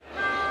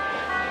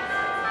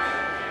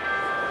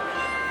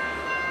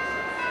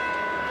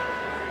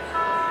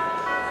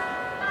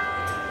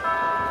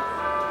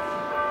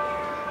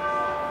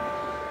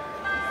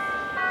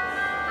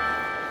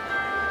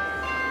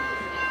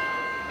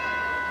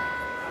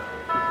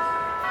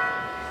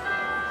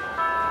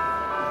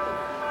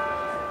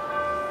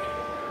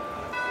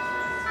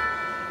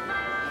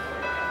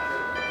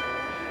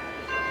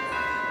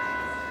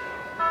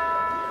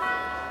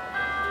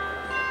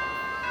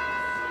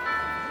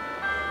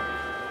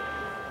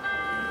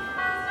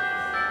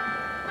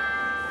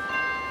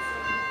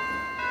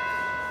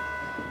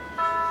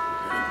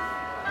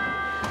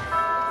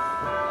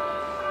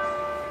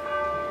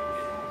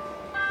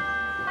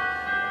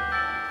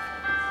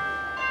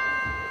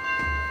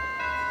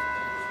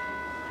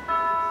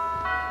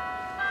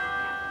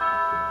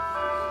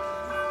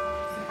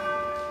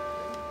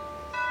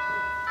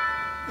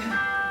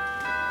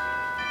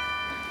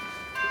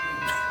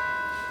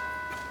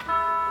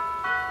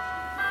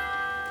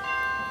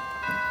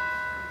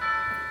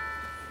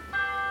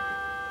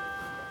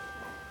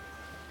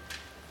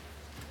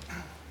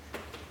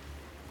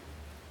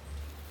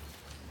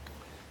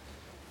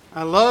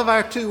I love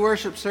our two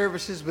worship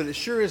services, but it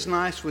sure is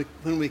nice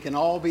when we can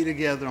all be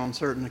together on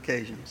certain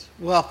occasions.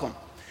 Welcome.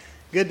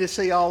 Good to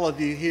see all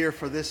of you here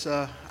for this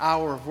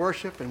hour of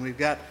worship, and we've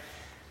got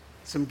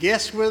some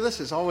guests with us.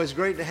 It's always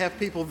great to have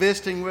people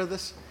visiting with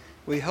us.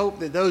 We hope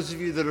that those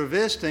of you that are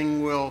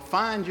visiting will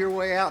find your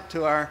way out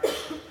to our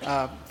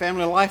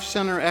Family Life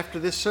Center after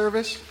this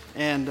service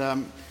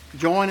and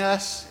join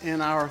us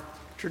in our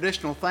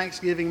traditional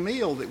Thanksgiving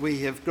meal that we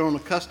have grown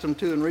accustomed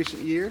to in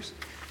recent years.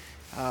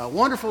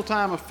 Wonderful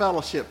time of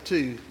fellowship,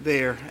 too,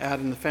 there out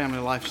in the Family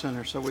Life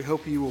Center, so we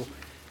hope you will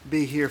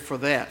be here for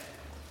that.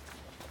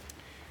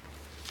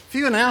 A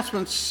few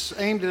announcements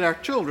aimed at our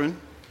children.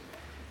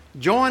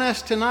 Join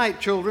us tonight,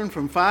 children,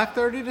 from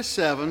 5:30 to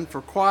 7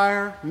 for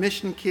choir,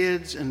 mission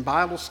kids, and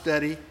Bible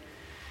study.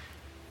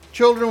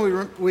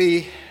 Children,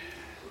 we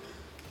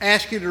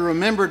ask you to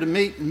remember to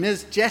meet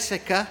Ms.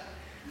 Jessica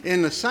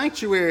in the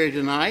sanctuary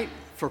tonight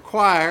for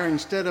choir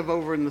instead of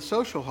over in the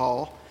social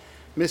hall.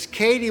 Miss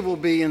Katie will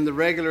be in the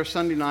regular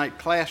Sunday night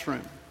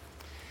classroom.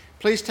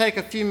 Please take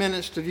a few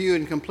minutes to view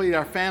and complete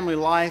our family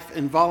life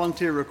and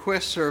volunteer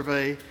request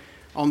survey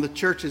on the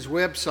church's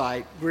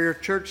website,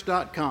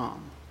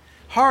 greerchurch.com.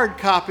 Hard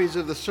copies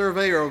of the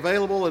survey are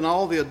available in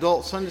all the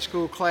adult Sunday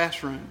school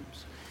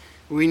classrooms.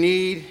 We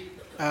need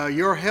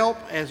your help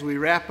as we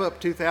wrap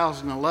up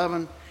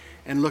 2011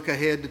 and look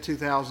ahead to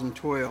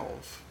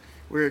 2012.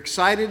 We're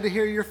excited to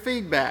hear your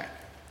feedback.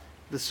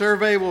 The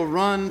survey will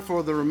run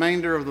for the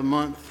remainder of the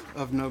month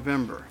of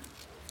November.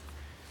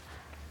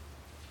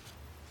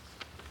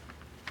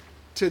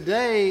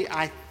 Today,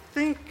 I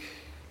think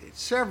at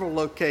several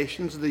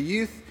locations, the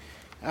youth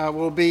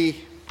will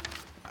be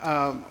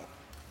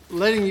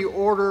letting you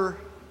order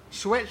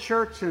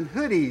sweatshirts and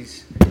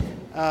hoodies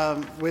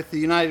with the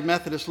United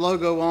Methodist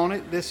logo on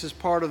it. This is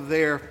part of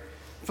their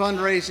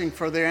fundraising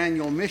for their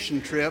annual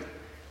mission trip.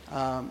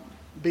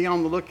 Be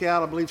on the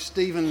lookout. I believe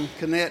Stephen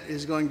Connett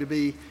is going to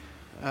be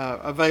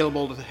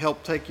available to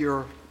help take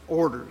your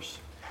orders.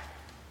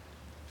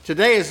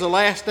 Today is the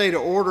last day to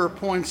order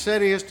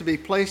poinsettias to be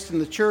placed in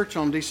the church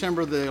on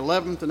December the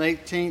 11th and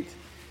 18th.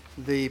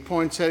 The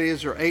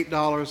poinsettias are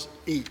 $8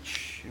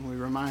 each, and we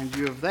remind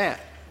you of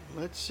that.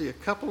 Let's see, a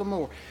couple of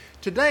more.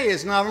 Today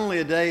is not only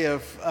a day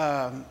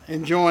of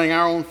enjoying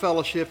our own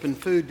fellowship and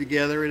food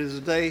together, it is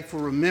a day for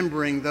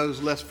remembering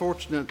those less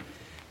fortunate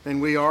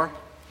than we are.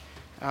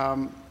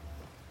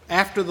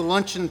 After the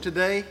luncheon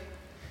today,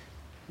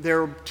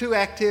 there are two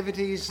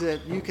activities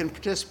that you can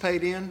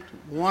participate in.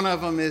 One of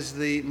them is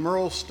the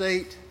Merle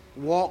State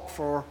Walk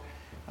for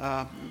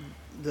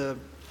the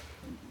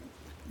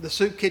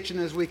soup kitchen,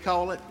 as we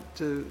call it,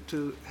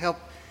 to help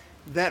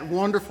that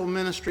wonderful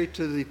ministry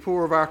to the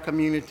poor of our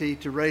community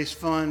to raise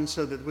funds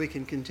so that we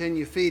can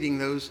continue feeding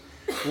those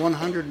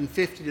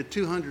 150 to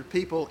 200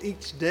 people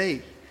each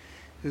day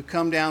who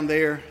come down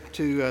there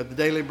to the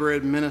Daily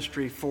Bread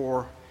ministry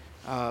for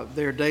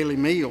their daily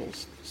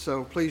meals.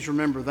 So please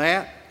remember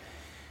that.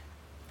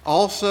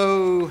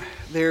 Also,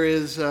 there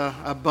is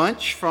a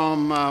bunch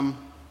from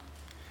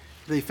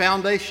the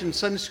Foundation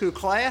Sunday School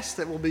class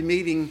that will be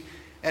meeting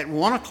at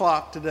 1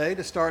 o'clock today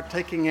to start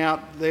taking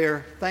out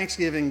their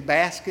Thanksgiving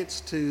baskets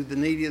to the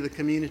needy of the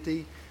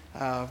community,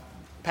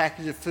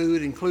 package of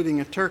food, including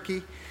a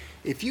turkey.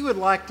 If you would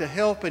like to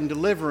help in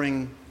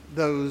delivering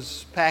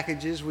those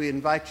packages, we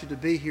invite you to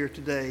be here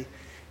today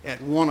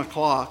at 1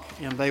 o'clock,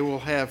 and they will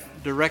have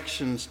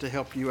directions to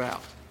help you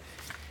out.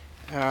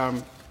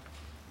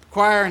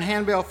 Choir and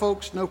handbell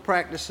folks, no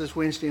practice this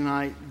Wednesday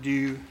night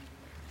due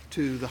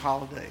to the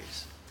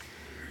holidays.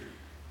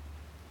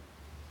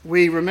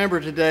 We remember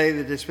today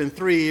that it's been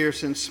 3 years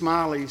since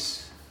Smiley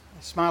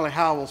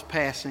Howell's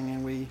passing,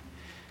 and we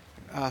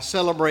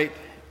celebrate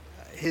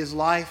his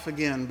life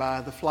again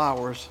by the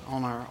flowers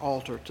on our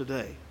altar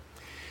today.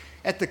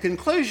 At the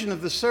conclusion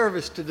of the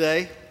service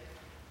today,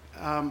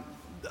 the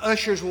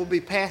ushers will be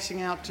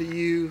passing out to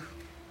you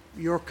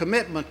your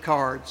commitment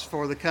cards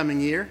for the coming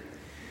year.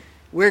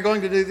 We're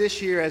going to do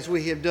this year, as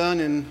we have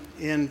done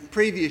in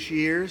previous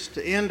years,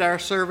 to end our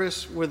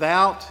service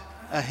without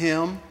a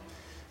hymn,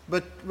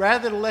 but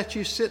rather to let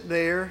you sit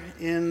there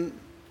in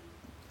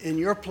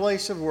your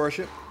place of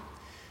worship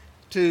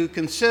to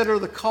consider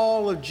the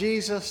call of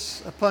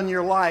Jesus upon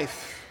your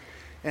life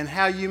and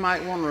how you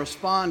might want to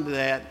respond to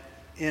that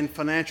in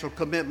financial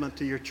commitment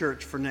to your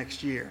church for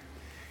next year.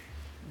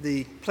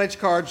 The pledge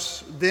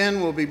cards then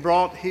will be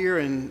brought here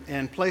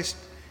and placed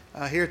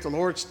here at the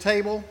Lord's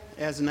table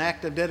as an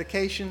act of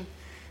dedication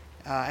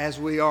as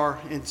we are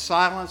in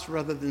silence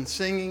rather than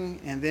singing,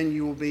 and then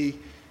you will be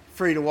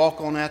free to walk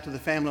on out to the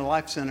Family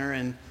Life Center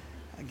and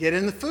get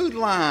in the food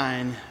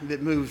line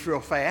that moves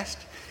real fast.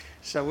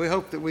 So we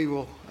hope that we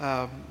will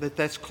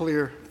that's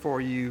clear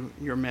for you,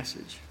 your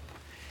message.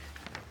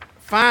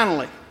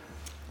 Finally,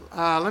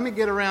 let me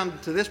get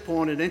around to this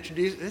point and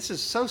introduce. This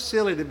is so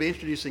silly to be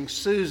introducing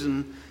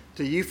Susan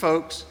to you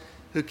folks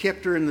who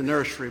kept her in the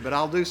nursery, but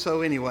I'll do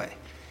so anyway.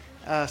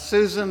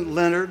 Susan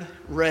Leonard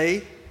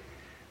Ray.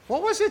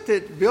 What was it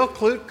that Bill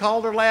Clute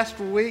called her last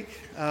week?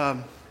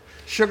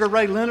 Sugar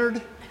Ray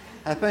Leonard,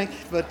 I think.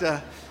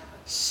 But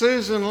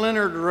Susan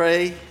Leonard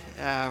Ray,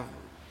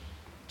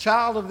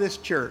 child of this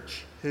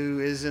church, who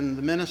is in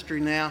the ministry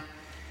now,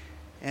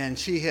 and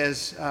she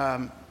has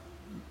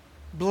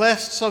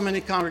blessed so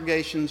many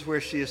congregations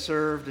where she has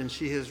served, and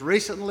she has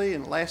recently,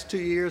 in the last 2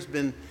 years,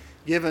 been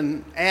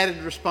given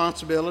added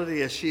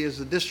responsibility as she is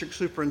the district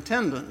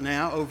superintendent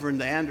now over in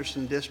the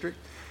Anderson district,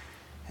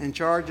 in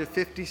charge of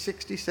 50,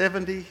 60,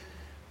 70,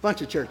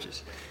 bunch of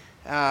churches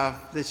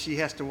that she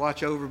has to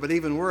watch over, but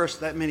even worse,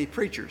 that many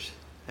preachers.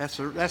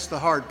 That's the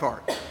hard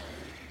part.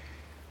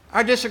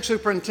 Our district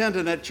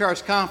superintendent at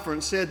church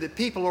conference said that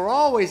people are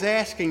always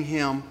asking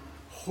him,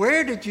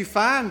 "Where did you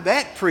find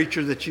that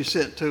preacher that you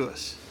sent to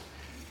us?"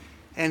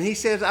 And he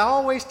says, "I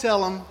always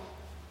tell them,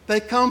 they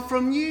come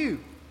from you.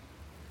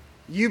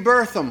 You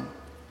birth them,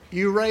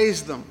 you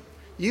raise them,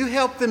 you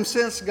help them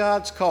sense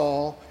God's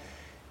call,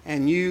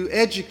 and you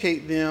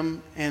educate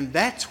them, and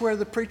that's where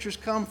the preachers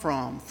come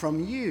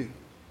from you."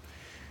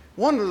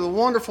 One of the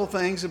wonderful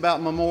things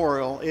about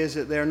Memorial is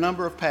that there are a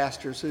number of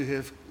pastors who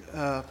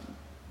have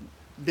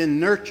been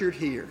nurtured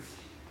here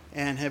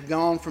and have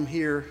gone from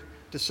here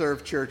to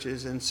serve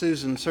churches, and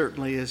Susan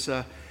certainly is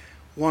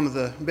one of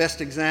the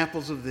best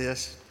examples of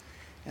this.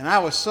 And I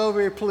was so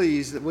very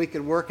pleased that we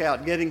could work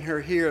out getting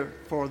her here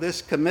for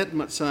this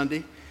Commitment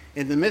Sunday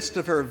in the midst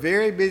of her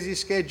very busy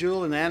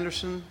schedule in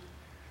Anderson.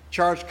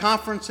 Charge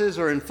conferences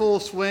are in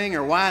full swing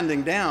or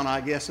winding down,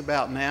 I guess,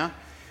 about now.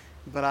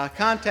 But I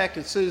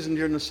contacted Susan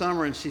during the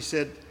summer, and she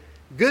said,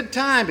 "Good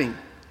timing.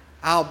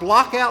 I'll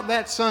block out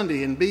that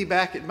Sunday and be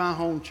back at my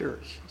home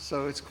church."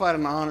 So it's quite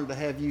an honor to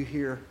have you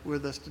here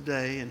with us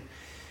today.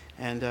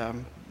 And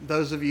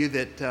those of you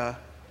that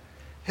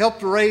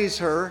helped raise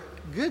her,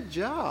 good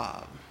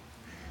job.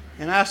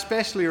 And I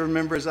especially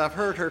remember, as I've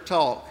heard her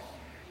talk,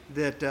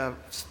 that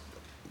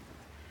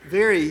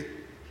very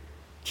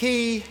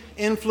key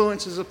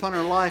influences upon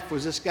her life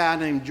was this guy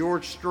named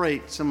George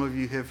Strait. Some of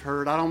you have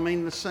heard. I don't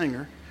mean the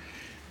singer.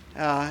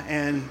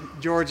 And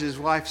George's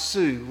wife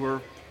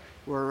Sue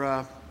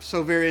were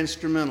so very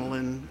instrumental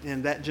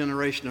in that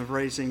generation of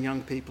raising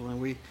young people. And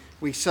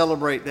we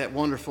celebrate that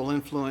wonderful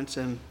influence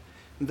and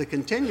the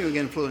continuing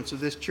influence of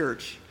this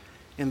church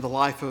in the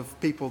life of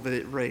people that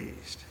it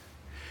raised.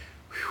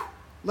 Whew.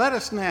 Let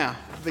us now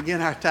begin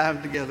our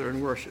time together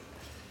in worship.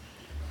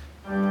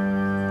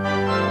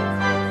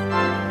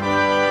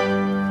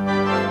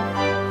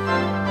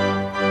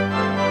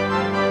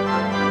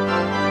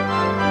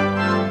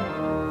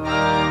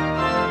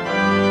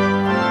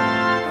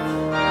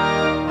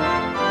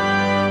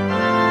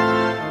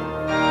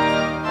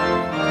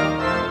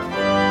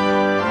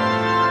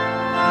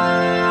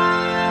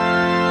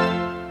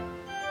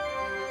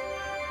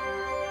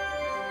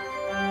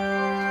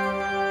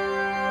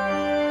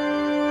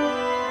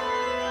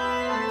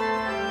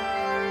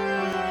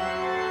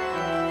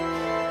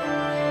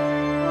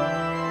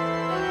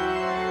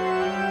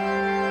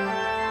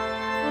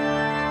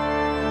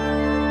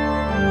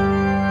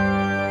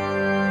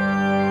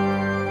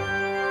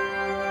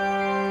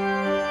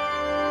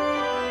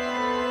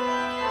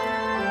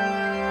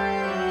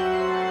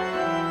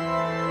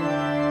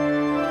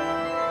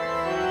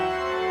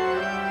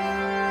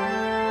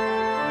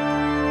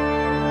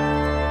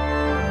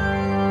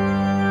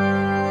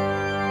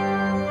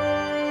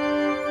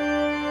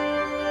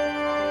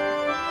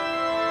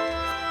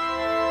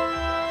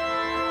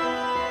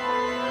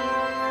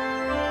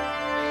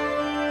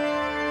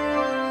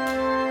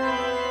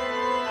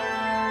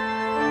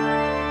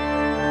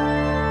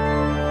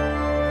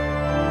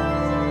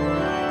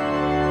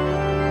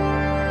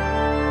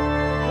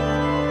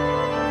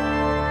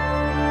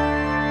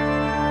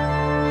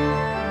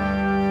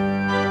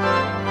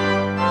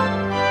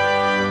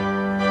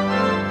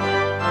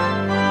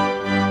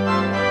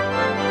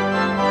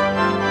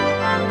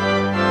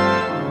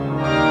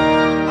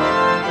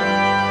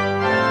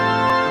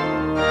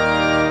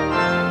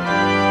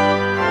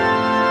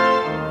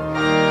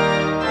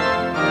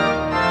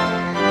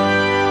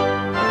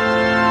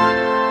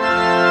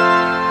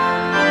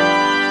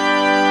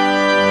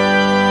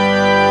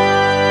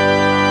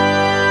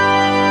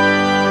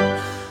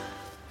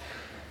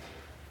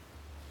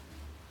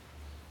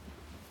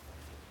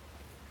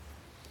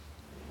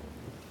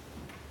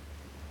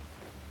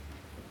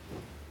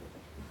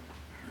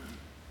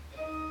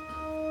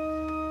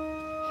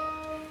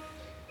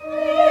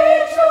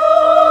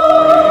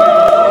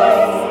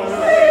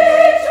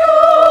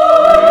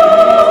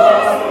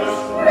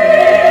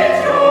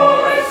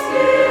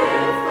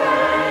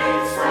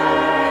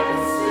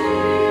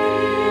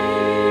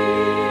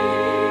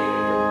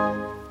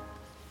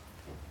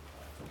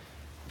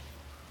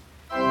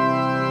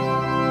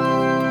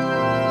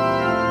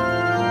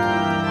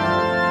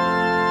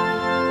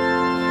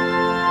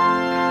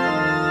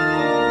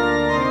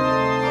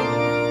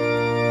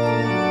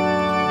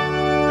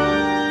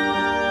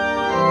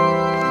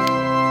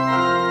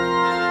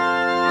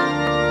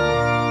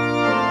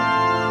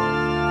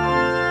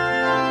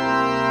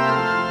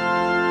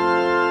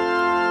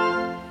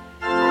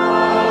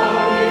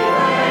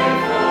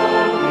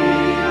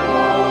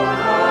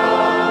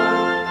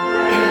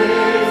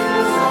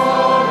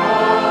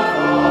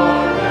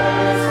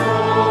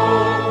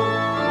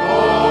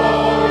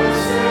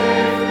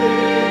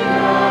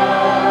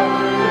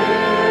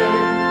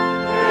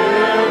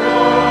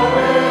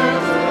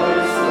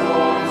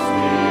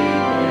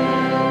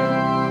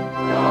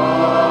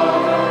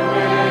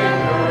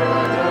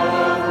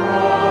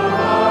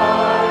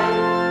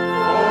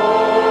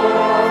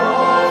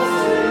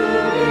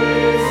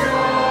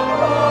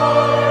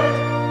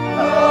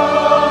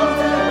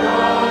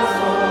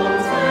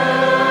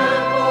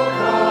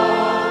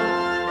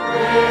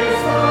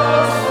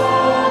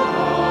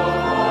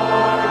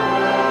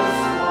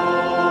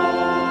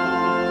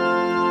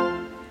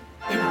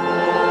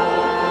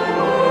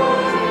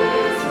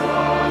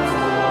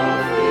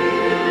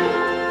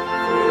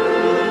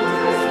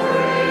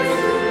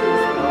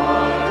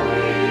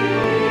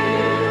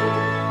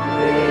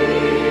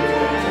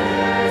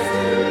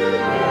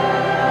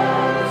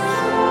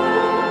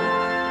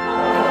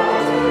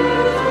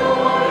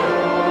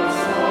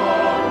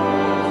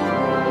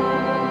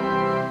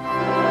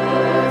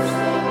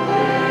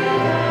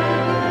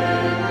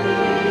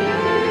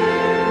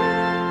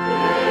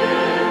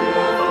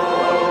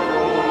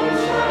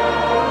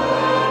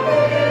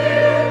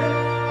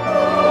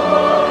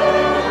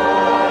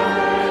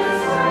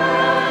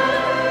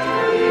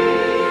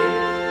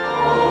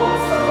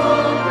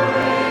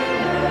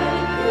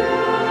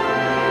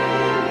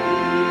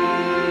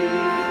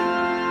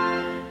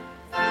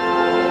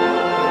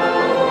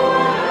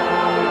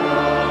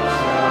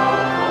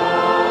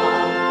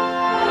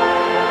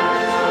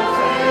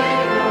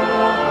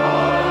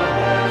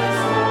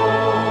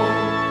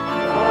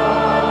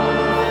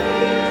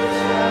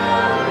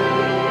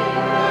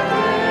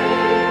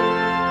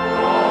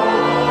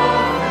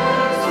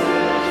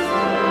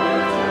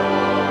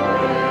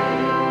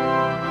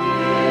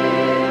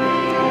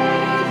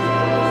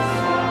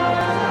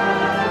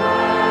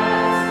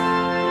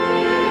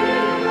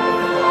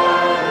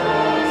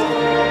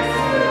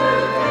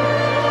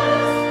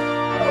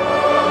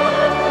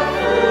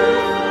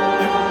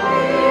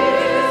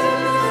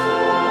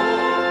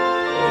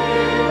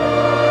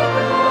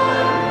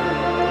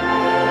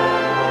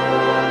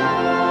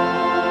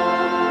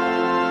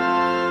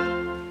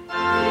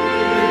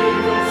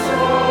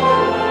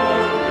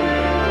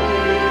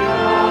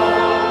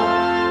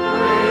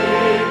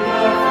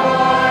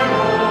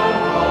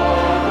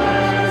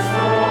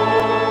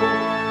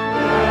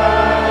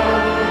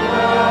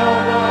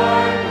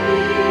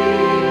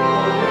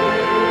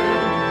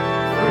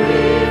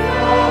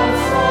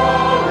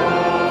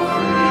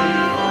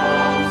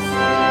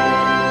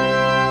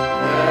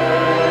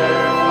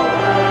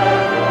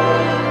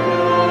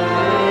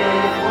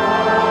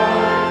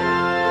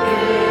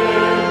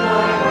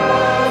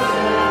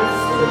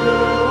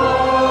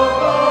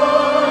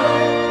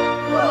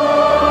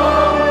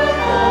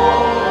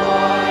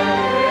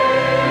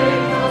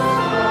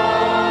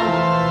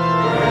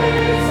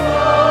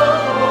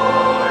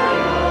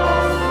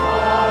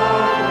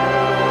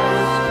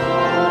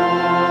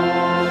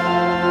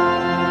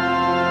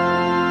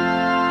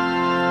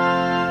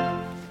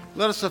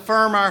 us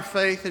affirm our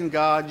faith in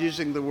God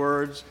using the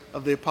words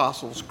of the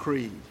Apostles'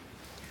 Creed.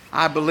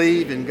 I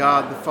believe in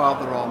God the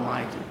Father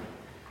Almighty,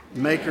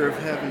 maker of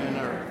heaven and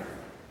earth,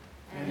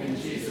 and in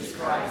Jesus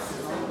Christ,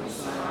 his only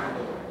Son, our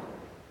Lord,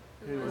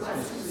 who was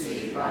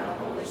conceived by the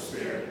Holy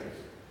Spirit,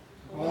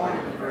 born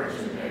of the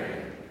Virgin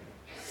Mary,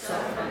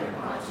 suffered under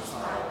Pontius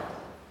Pilate,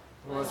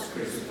 was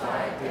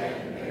crucified,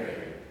 dead, and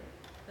buried.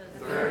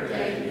 The third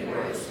day he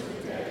rose from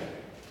the dead.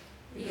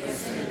 He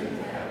ascended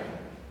into heaven,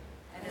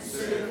 and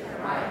sitteth at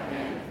the right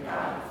hand of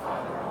God the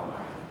Father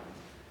Almighty.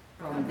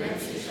 From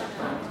thence he shall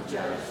come to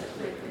judge the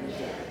quick and the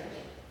dead.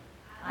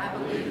 I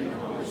believe in the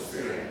Holy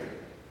Spirit,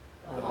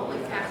 the Holy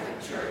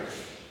Catholic Church,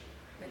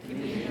 the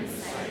communion of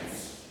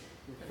saints,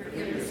 the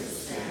forgiveness of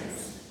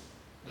sins,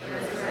 the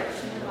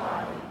resurrection of the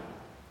body,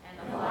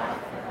 and the life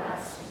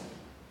everlasting.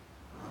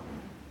 Amen.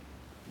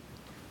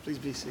 Please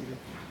be seated.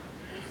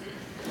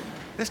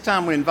 This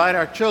time we invite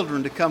our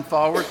children to come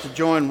forward to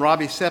join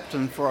Robbie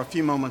Septon for a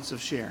few moments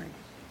of sharing.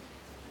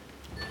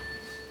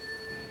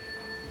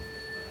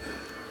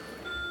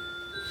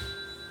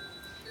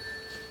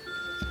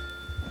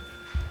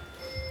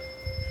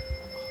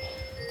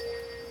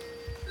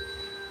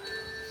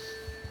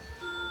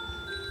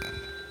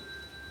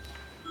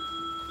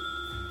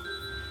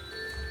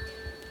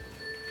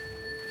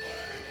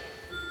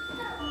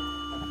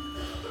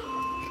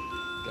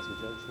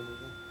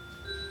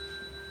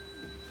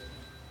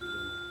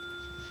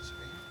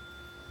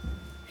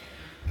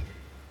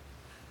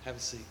 Have a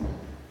seat.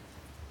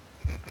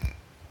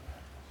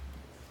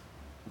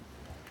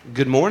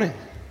 Good morning.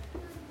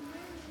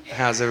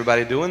 How's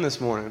everybody doing this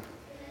morning?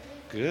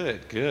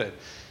 Good, good.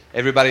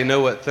 Everybody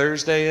know what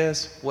Thursday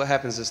is? What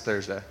happens this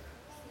Thursday?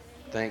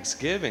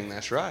 Thanksgiving,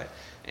 that's right.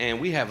 And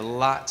we have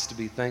lots to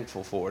be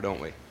thankful for, don't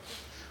we?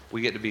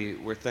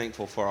 We're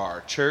thankful for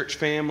our church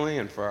family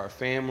and for our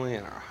family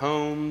and our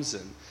homes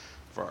and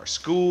for our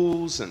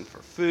schools and for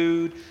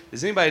food.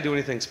 Does anybody do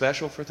anything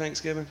special for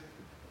Thanksgiving?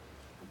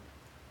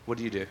 What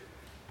do you do?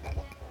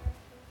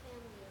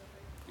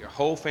 Your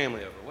whole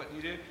family over. What do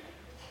you do?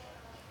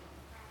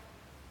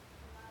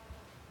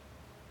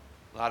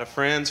 A lot of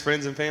friends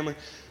and family.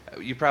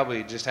 You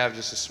probably just have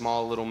a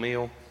small little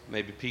meal,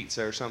 maybe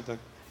pizza or something.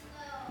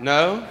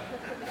 No?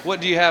 What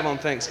do you have on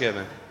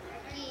Thanksgiving?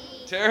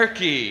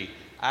 Turkey.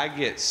 I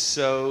get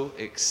so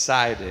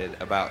excited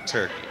about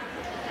turkey.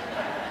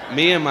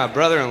 Me and my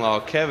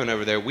brother-in-law, Kevin,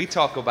 over there, we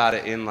talk about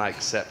it in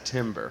like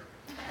September.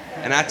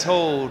 And I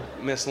told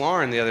Miss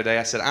Lauren the other day,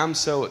 I said, I'm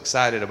so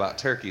excited about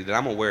turkey that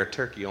I'm going to wear a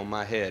turkey on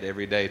my head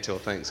every day till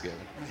Thanksgiving.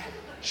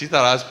 She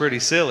thought I was pretty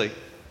silly.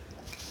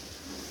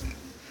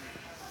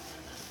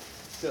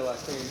 Till I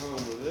came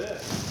home with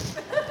this.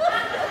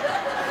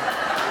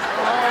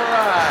 All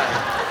right.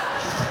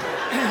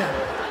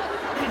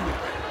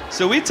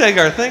 So we take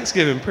our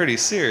Thanksgiving pretty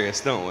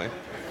serious, don't we?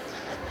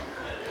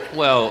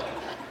 Well,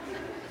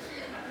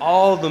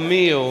 all the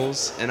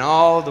meals and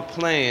all the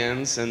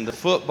plans and the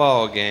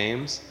football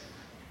games,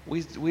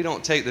 we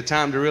don't take the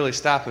time to really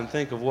stop and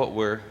think of what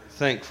we're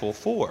thankful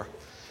for.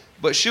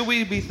 But should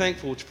we be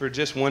thankful for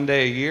just one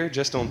day a year,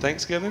 just on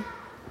Thanksgiving?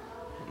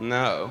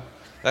 No,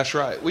 that's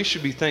right. We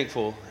should be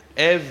thankful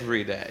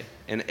every day,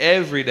 and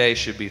every day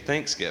should be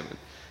Thanksgiving.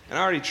 And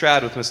I already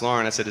tried with Miss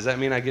Lauren. I said, does that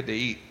mean I get to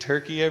eat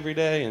turkey every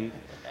day? And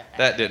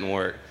that didn't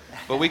work.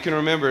 But we can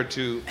remember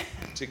to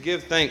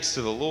give thanks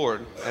to the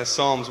Lord, as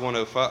Psalms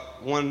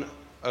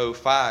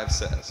 105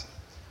 says.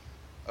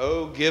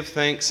 Oh, give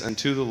thanks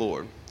unto the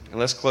Lord. And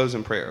let's close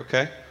in prayer,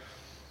 okay?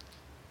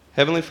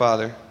 Heavenly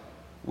Father,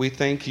 we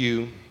thank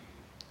you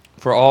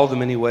for all the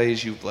many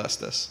ways you've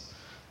blessed us,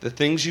 the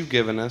things you've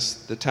given us,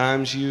 the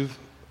times you've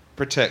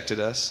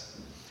protected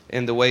us,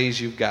 and the ways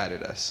you've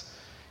guided us.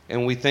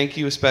 And we thank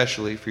you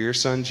especially for your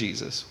Son,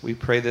 Jesus. We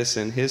pray this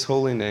in his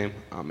holy name.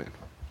 Amen.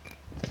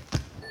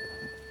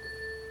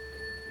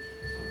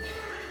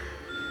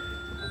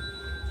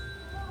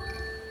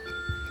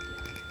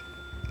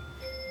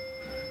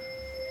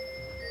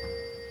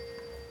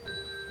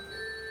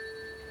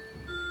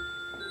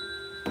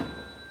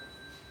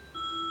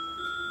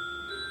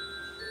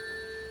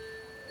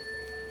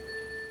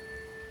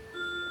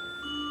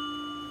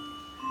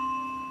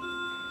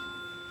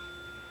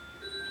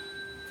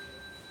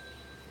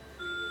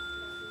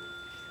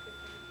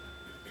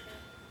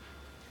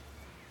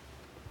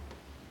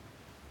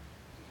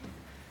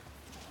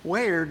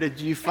 Where did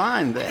you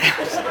find that?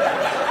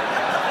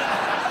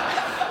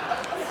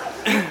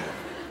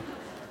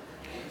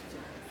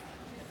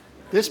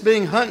 This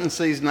being hunting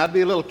season, I'd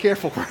be a little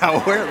careful where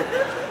I wear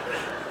them.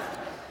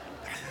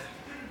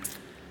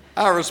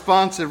 Our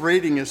responsive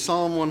reading is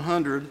Psalm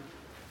 100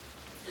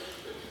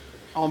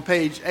 on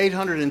page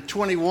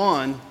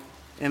 821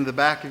 in the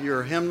back of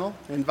your hymnal.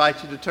 I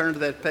invite you to turn to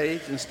that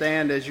page and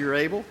stand as you're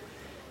able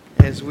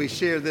as we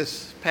share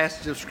this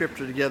passage of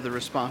Scripture together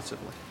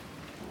responsively.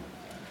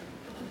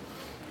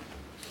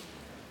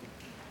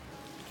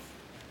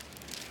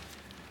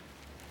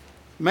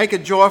 Make a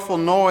joyful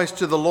noise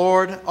to the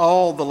Lord,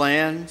 all the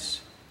lands.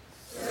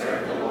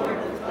 Serve the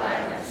Lord with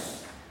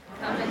gladness.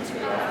 Come into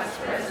God's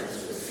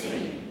presence with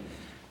singing.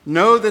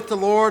 Know that the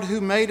Lord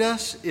who made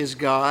us is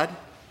God.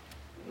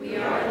 We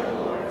are the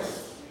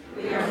Lord's.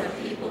 We are the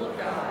people of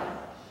God,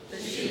 the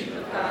sheep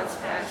of God's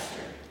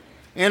pasture.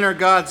 Enter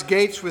God's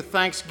gates with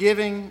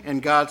thanksgiving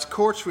and God's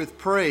courts with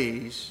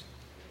praise.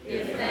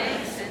 Give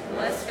thanks and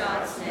bless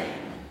God's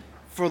name.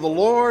 For the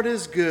Lord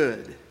is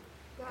good.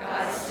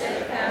 God's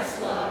steadfast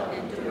love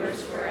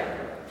endures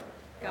forever.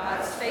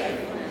 God's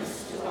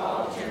faithfulness to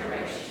all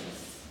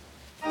generations.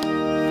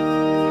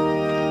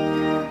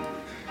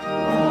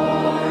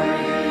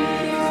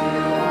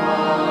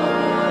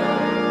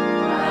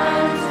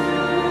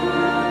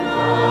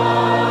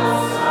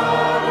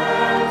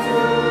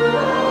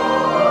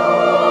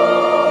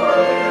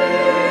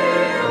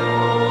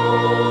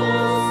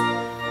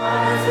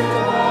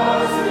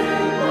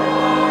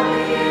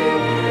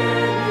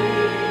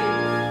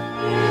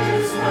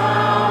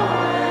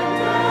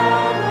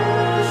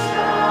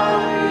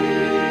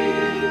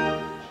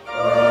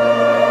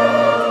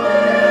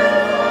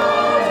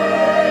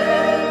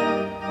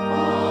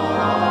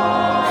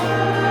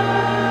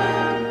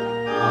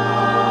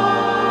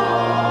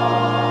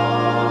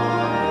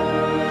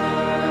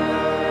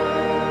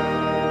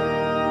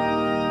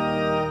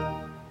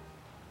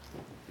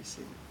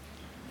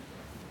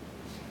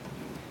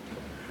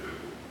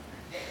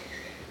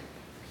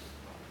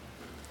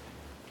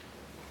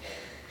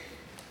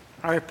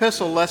 Our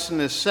epistle lesson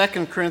is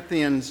 2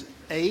 Corinthians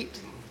 8,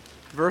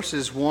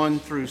 verses 1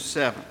 through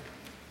 7.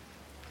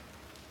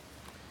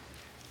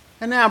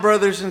 And now,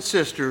 brothers and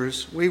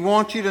sisters, we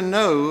want you to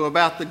know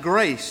about the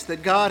grace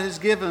that God has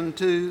given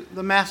to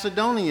the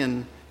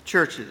Macedonian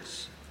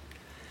churches.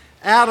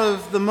 Out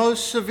of the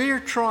most severe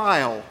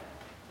trial,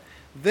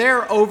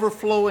 their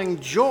overflowing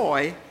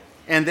joy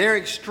and their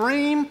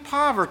extreme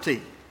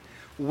poverty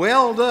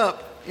welled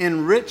up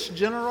in rich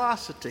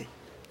generosity.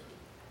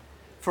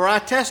 For I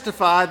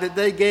testify that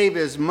they gave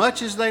as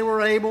much as they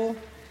were able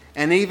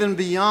and even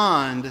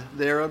beyond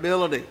their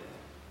ability.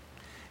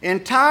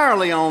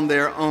 Entirely on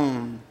their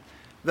own,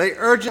 they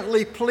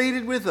urgently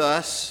pleaded with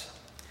us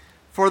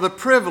for the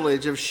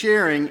privilege of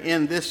sharing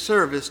in this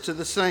service to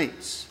the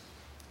saints.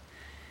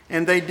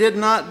 And they did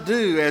not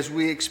do as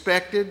we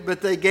expected,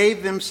 but they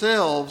gave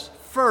themselves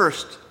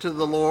first to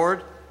the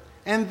Lord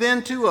and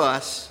then to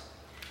us,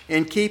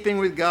 in keeping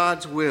with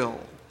God's will.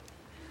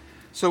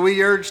 So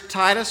we urged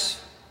Titus,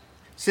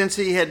 since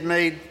he had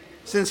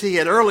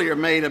earlier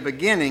made a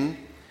beginning,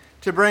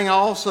 to bring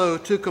also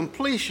to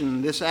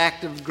completion this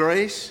act of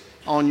grace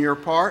on your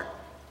part.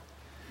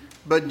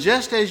 But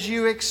just as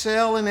you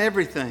excel in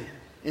everything,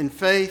 in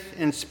faith,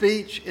 in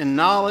speech, in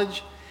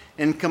knowledge,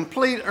 in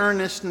complete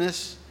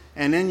earnestness,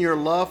 and in your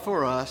love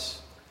for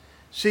us,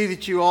 see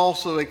that you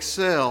also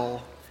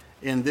excel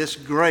in this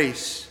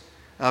grace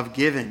of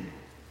giving.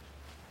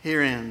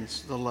 Here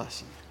ends the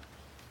lesson.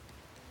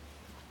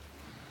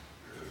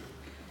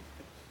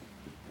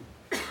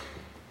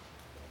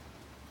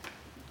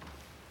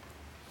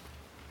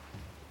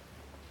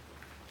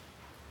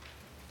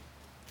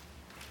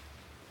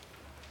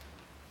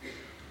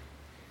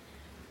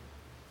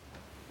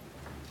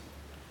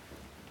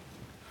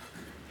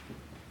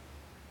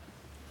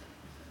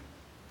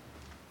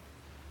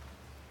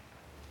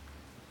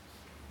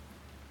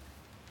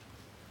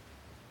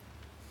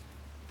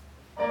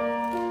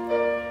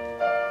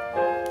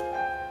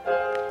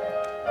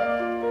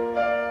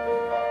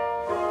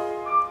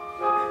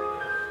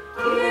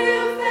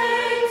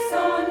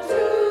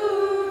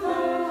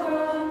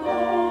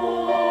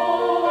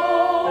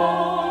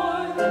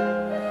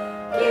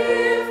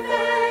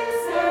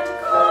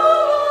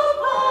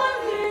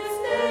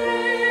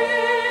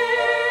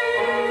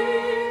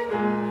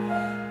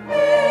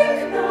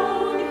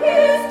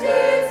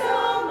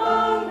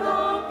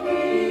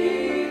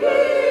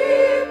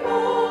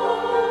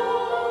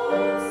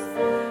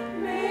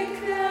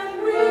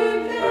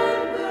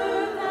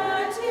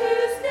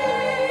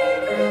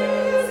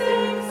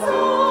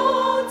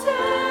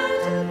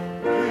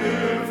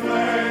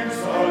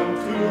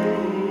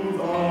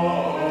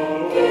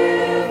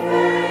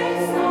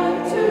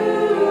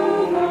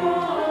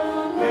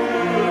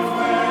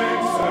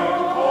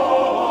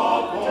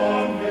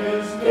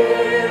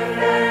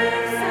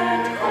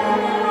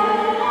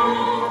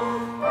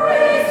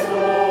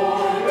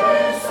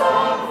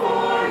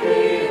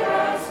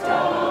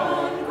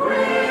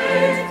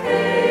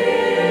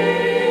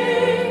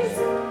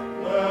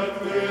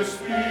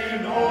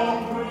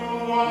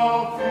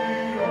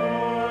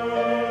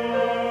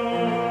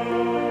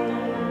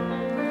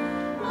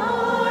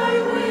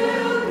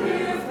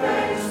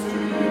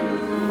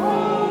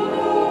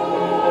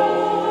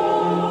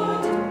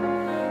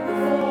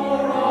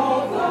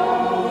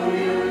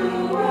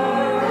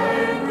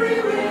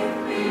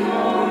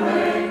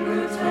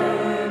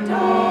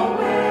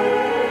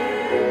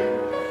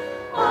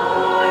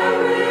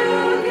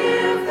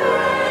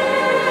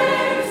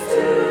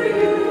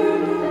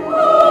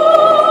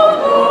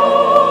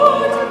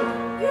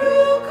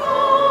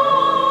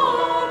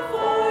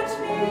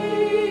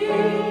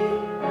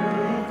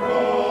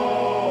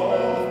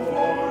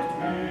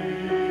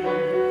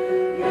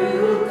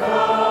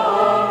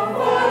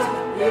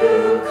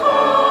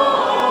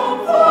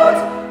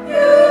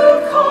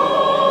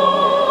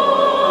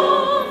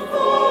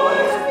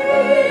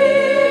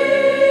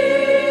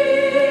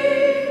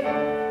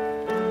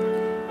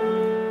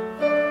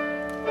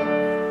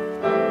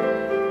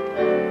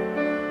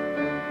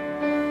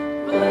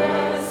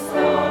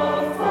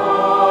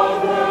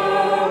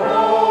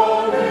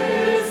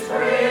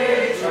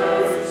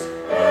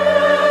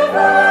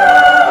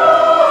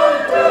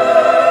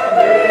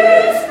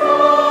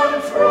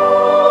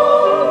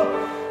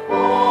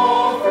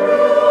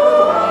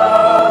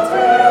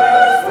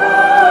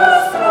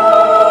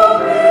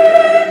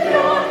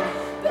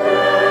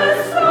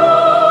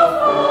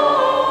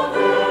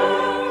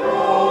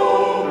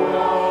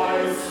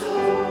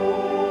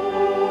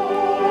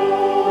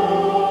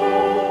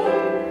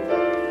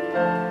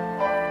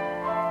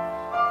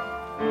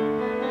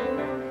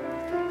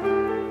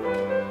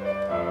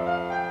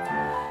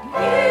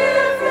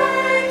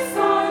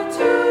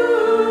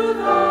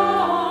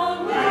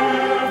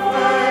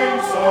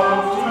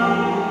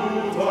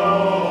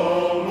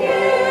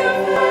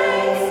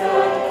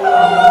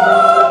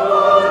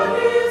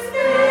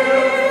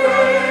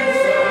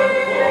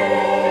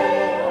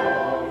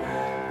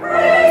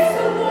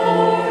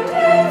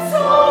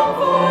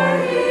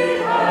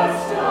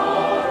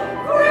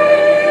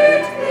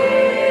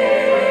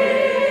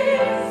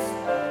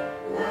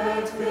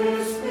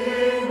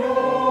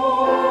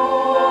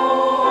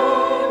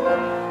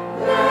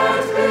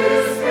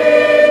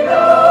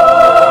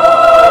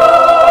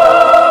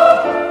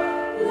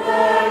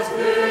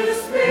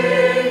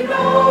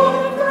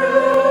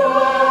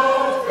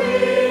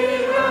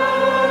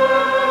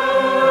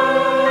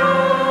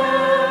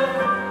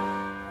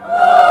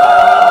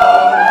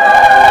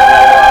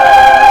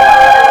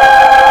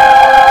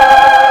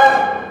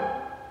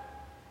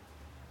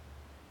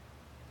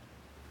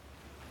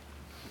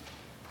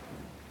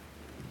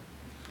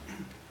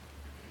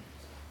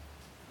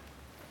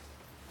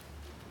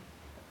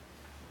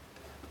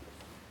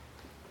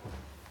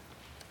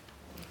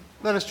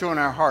 Let us join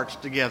our hearts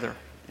together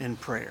in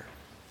prayer.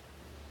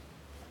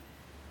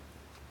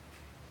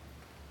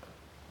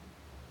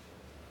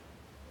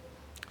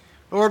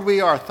 Lord, we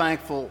are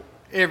thankful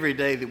every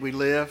day that we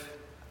live,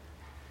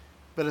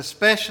 but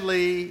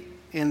especially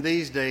in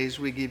these days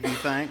we give you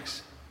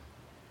thanks.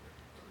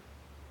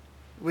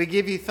 We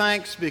give you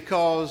thanks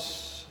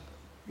because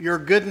your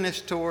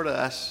goodness toward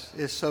us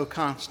is so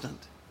constant.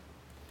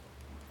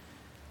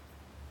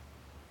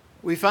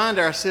 We find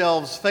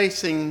ourselves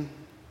facing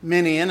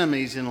many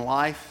enemies in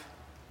life.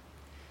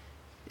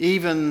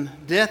 Even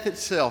death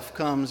itself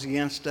comes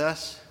against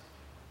us.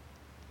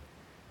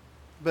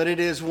 But it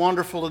is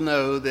wonderful to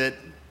know that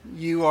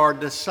you are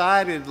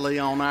decidedly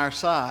on our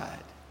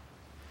side.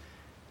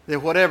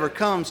 That whatever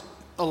comes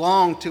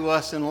along to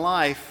us in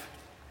life,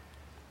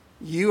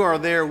 you are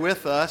there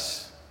with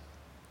us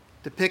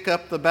to pick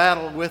up the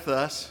battle with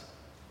us,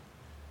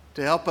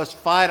 to help us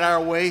fight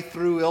our way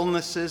through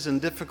illnesses and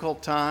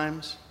difficult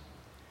times.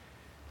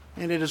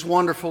 And it is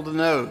wonderful to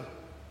know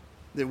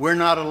that we're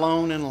not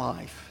alone in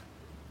life,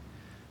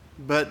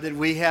 but that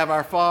we have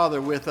our Father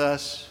with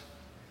us,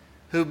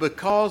 who,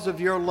 because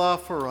of your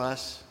love for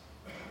us,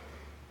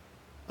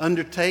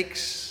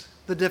 undertakes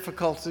the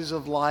difficulties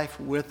of life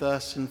with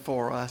us and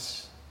for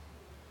us.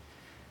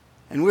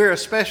 And we're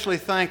especially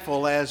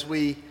thankful as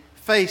we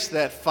face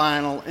that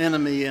final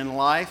enemy in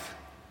life,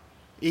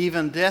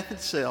 even death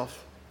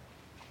itself.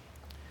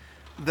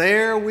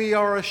 There we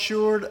are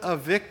assured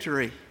of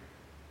victory,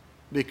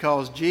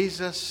 because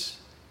Jesus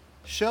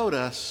showed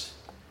us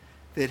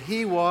that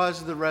he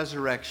was the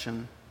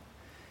resurrection,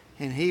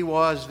 and he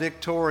was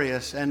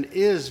victorious and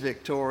is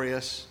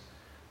victorious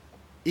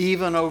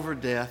even over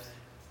death.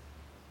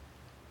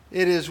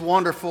 It is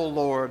wonderful,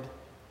 Lord,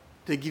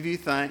 to give you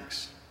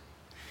thanks.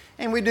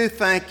 And we do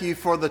thank you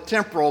for the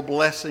temporal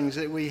blessings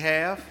that we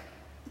have,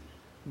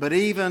 but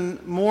even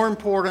more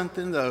important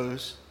than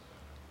those,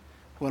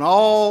 when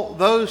all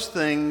those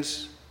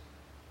things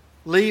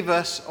leave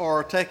us or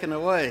are taken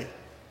away,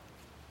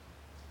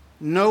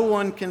 no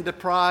one can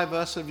deprive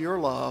us of your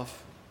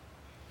love.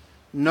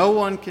 No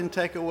one can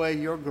take away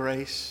your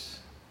grace.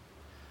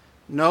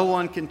 No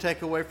one can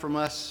take away from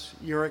us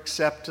your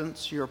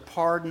acceptance, your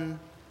pardon,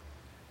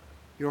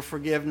 your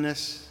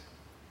forgiveness,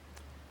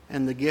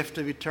 and the gift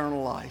of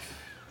eternal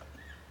life.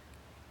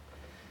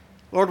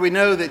 Lord, we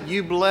know that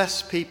you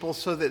bless people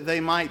so that they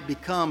might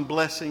become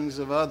blessings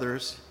of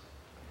others.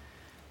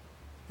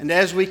 And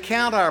as we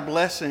count our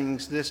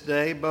blessings this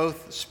day,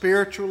 both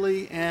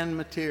spiritually and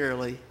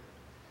materially,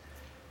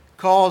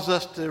 cause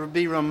us to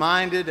be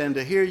reminded and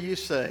to hear you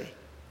say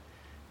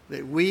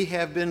that we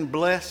have been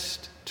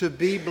blessed to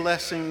be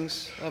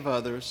blessings of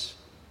others.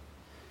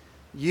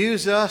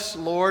 Use us,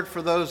 Lord,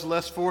 for those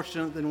less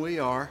fortunate than we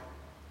are,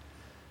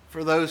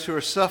 for those who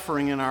are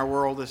suffering in our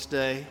world this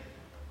day,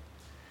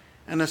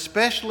 and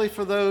especially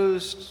for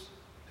those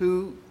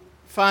who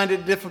find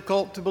it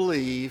difficult to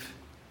believe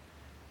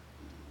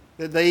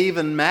that they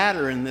even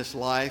matter in this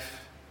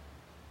life,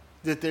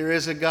 that there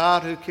is a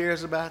God who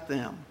cares about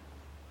them.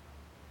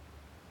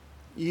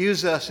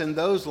 Use us in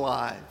those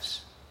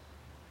lives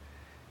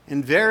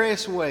in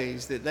various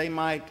ways that they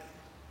might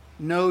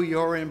know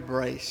your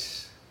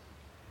embrace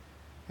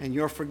and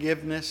your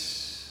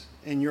forgiveness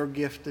and your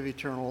gift of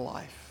eternal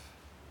life.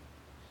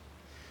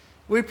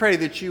 We pray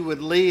that you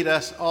would lead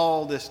us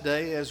all this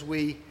day as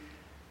we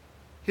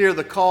hear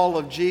the call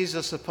of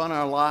Jesus upon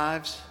our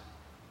lives.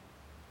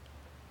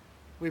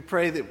 We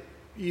pray that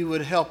you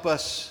would help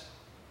us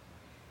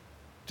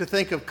to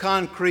think of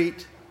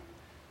concrete,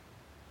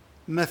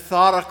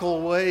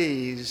 methodical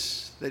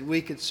ways that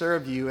we could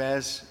serve you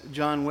as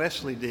John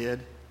Wesley did.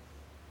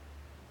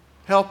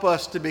 Help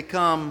us to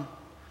become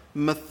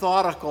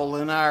methodical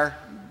in our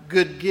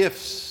good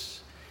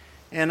gifts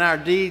and our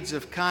deeds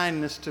of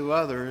kindness to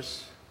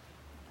others.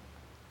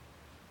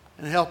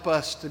 And help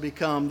us to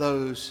become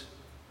those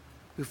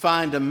who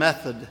find a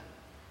method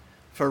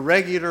for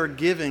regular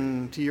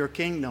giving to your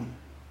kingdom,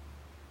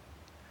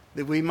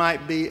 that we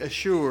might be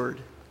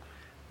assured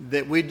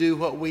that we do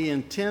what we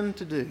intend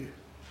to do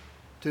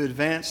to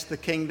advance the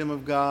kingdom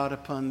of God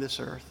upon this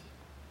earth.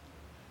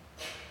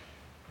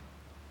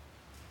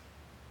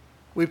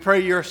 We pray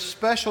your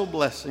special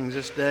blessings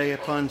this day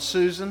upon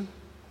Susan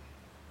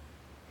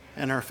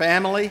and her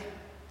family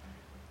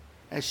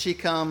as she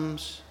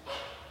comes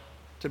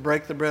to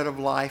break the bread of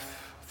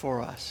life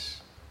for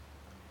us.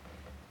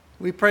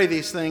 We pray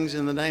these things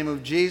in the name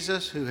of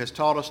Jesus, who has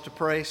taught us to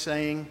pray,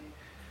 saying,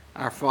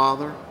 Our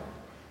Father,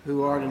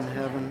 who art in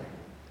heaven,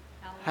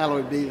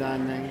 hallowed be thy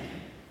name.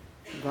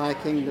 Thy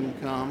kingdom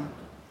come,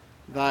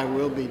 thy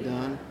will be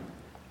done,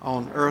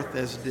 on earth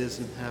as it is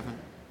in heaven.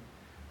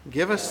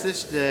 Give us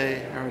this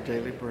day our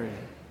daily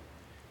bread,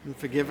 and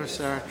forgive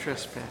us our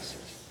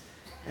trespasses,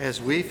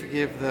 as we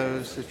forgive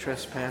those who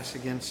trespass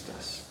against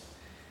us.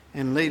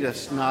 And lead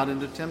us not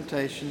into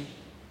temptation,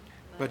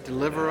 but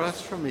deliver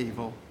us from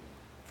evil.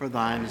 For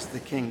thine is the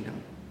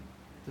kingdom,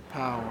 the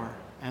power,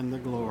 and the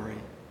glory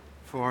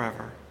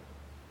forever.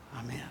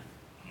 Amen.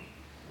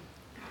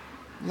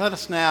 Let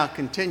us now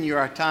continue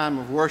our time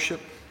of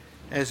worship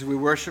as we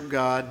worship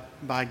God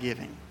by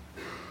giving.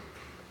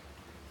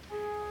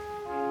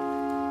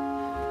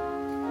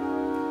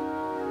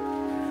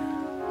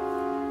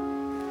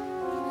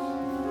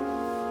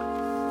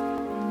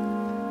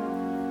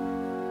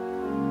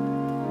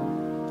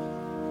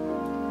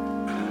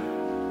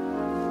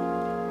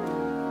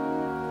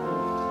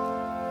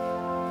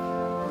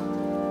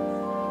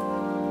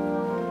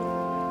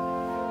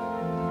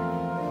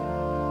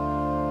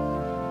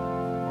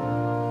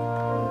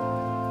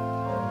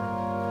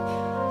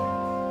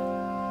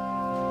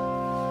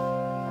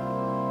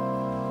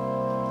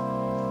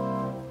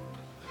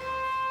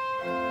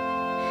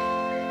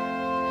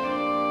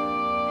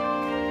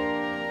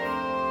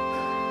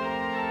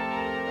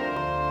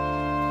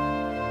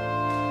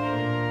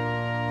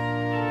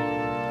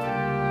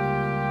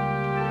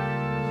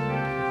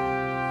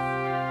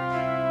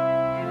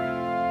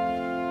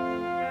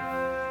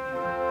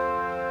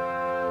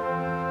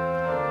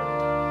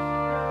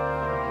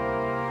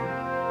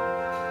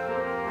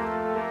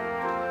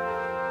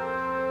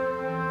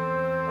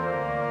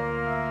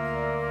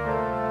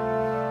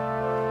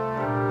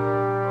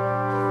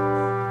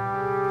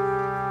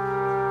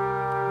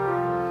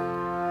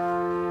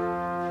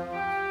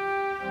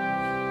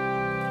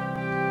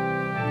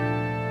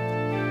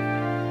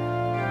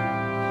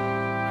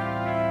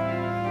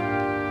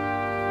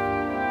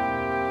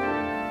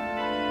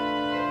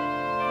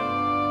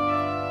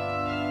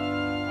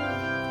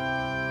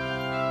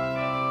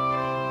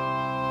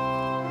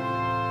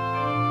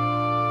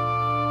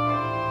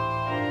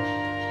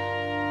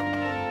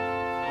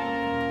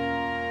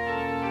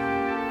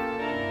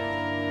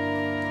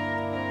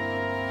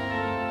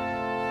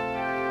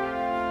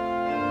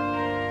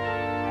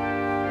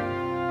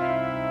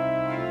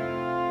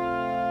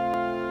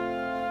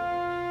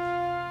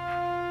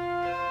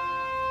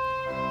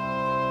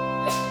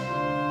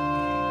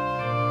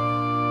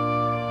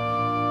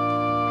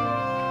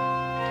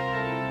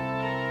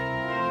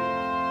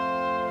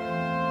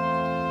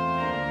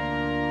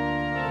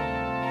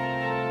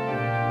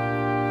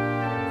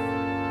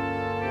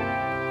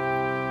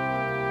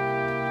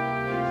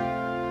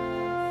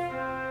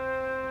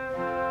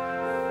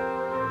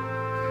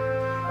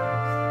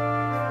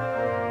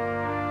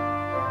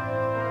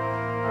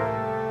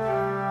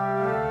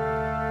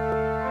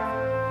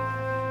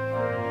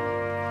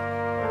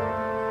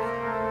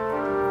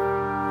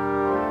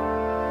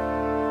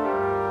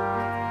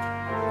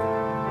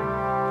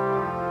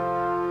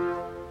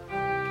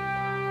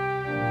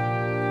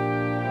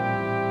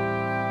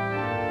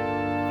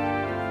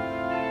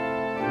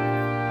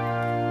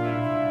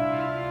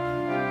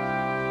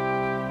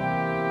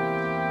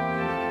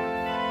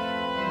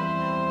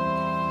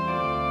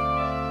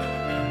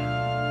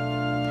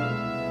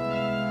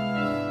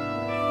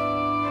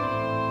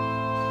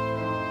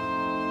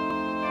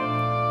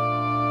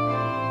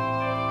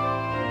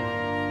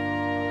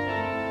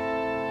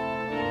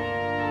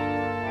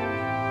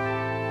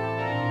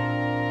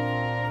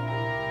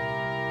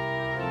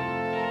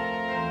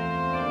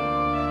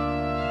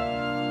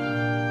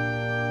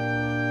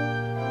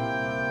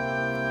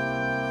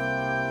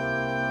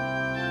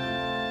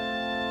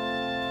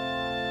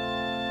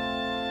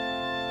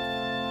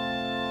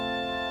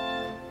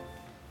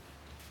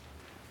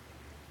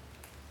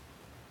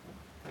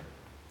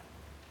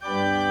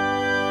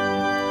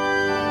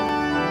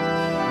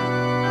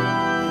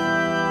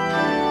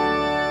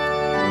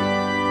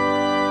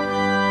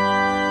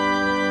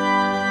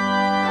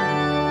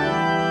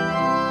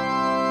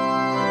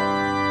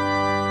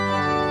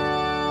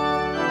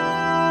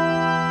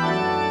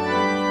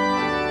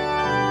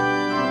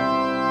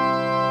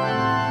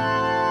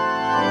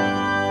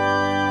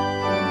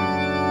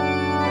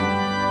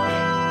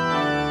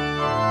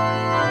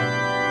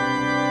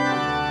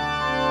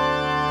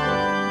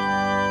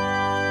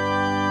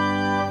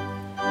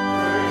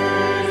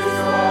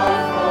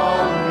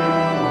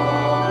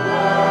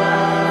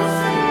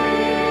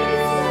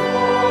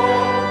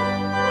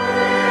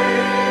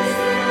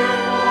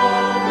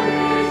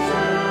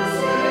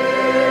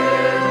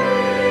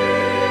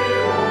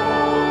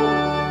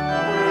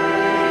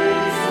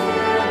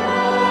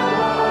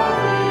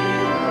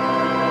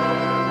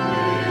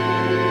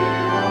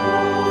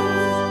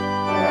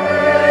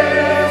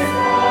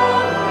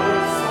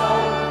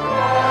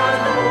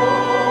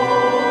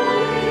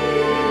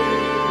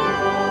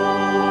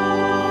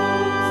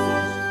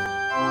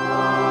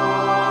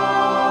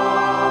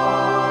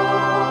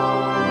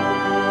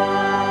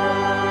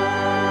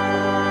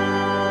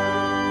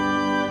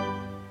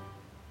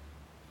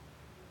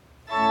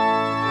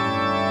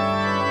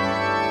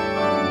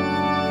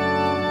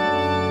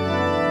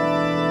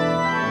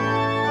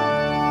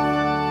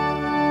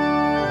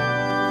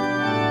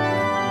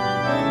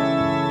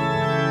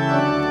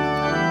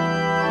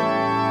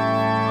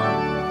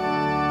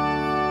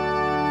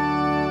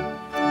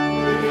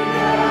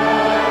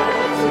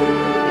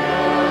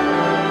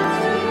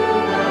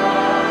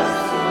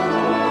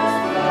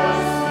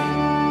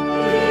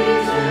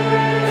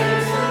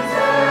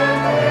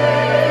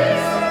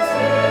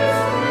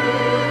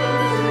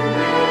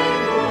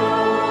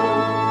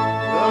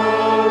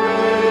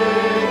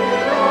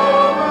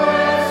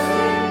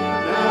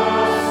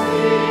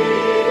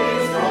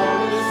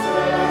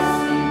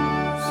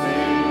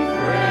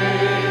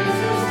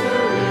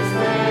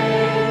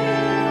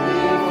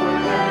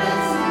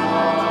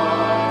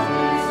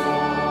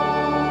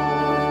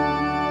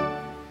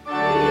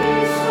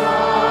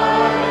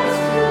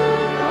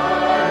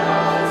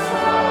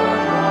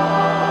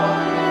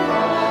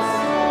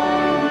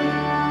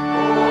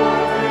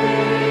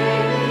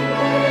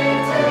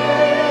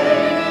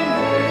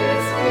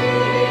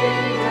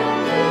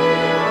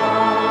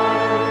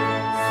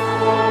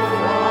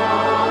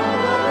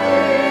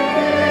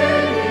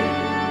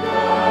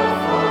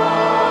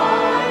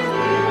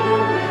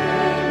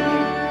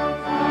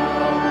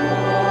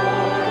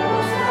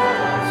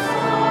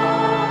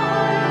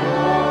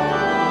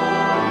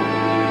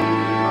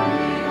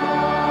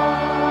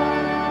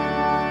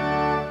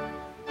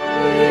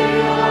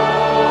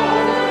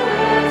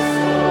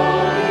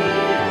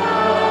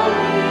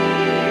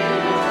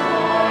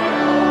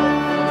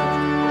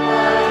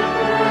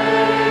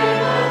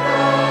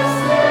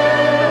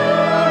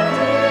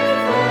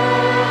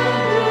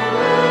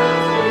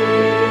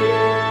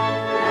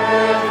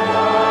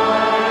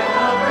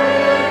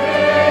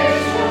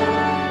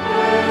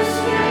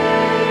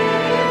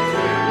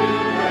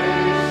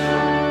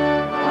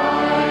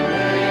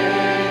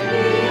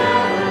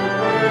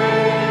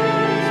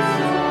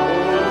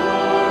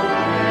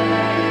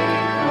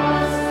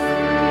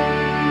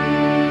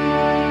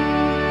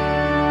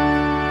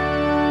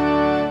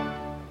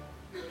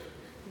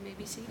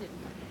 be seated.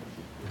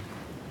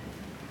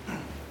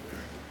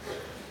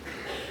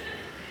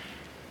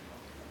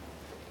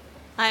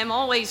 I am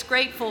always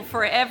grateful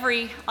for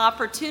every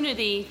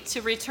opportunity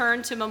to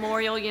return to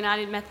Memorial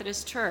United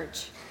Methodist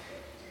Church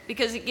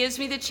because it gives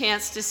me the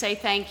chance to say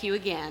thank you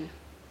again.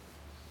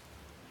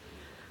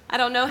 I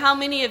don't know how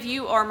many of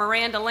you are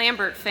Miranda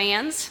Lambert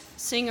fans,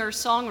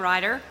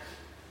 singer-songwriter,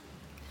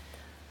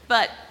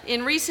 but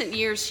in recent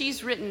years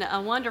she's written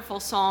a wonderful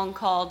song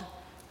called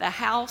 "The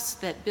House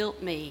That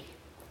Built Me."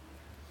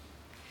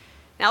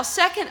 Now,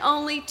 second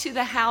only to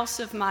the house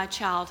of my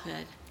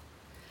childhood,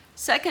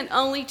 second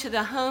only to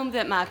the home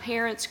that my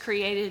parents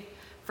created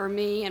for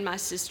me and my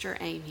sister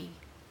Amy,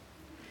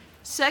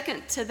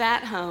 second to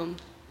that home,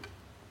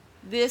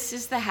 this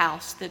is the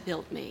house that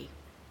built me.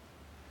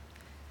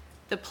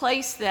 The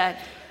place that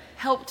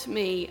helped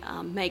me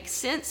make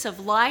sense of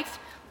life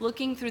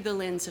looking through the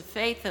lens of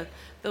faith,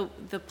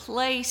 the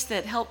place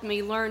that helped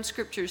me learn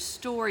Scripture's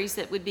stories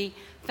that would be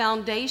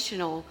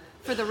foundational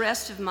for the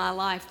rest of my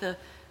life,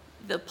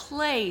 the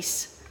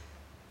place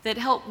that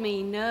helped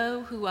me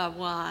know who I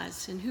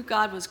was and who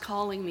God was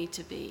calling me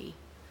to be.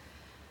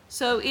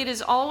 So it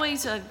is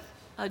always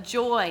a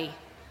joy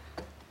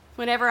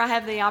whenever I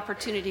have the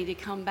opportunity to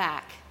come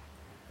back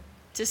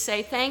to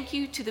say thank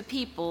you to the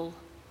people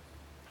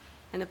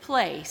and the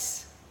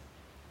place,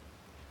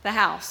 the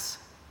house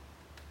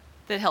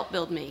that helped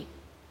build me.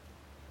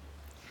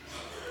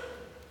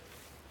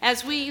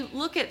 As we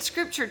look at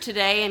Scripture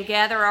today and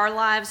gather our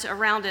lives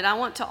around it, I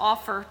want to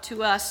offer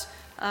to us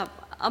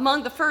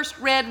among the first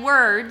read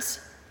words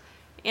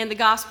in the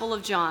Gospel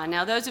of John.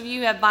 Now, those of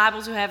you who have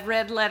Bibles who have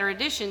red letter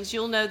editions,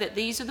 you'll know that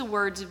these are the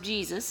words of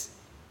Jesus.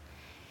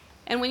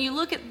 And when you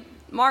look at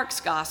Mark's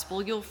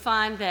Gospel, you'll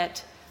find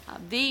that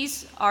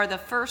these are the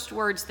first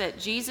words that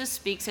Jesus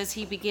speaks as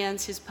he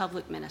begins his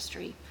public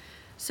ministry.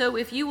 So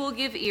if you will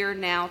give ear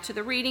now to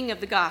the reading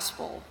of the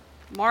Gospel,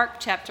 Mark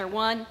chapter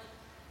 1,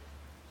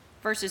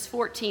 verses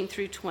 14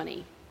 through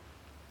 20.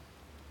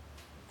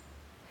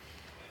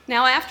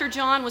 Now, after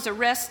John was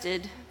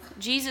arrested,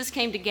 Jesus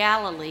came to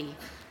Galilee,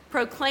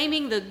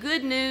 proclaiming the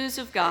good news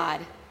of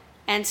God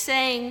and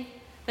saying,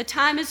 "The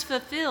time is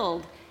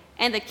fulfilled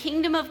and the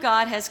kingdom of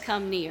God has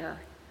come near.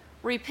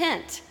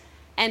 Repent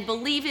and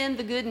believe in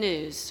the good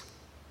news."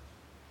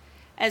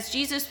 As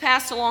Jesus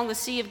passed along the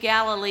Sea of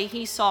Galilee,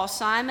 he saw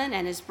Simon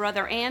and his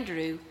brother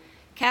Andrew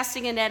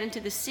casting a net into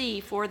the sea,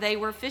 for they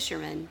were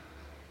fishermen.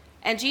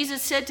 And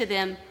Jesus said to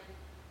them,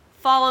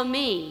 "Follow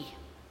me,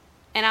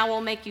 and I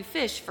will make you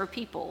fish for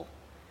people."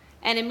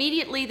 And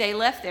immediately they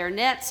left their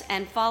nets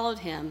and followed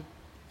him.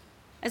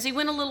 As he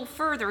went a little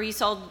further, he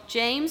saw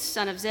James,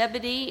 son of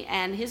Zebedee,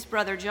 and his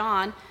brother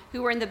John,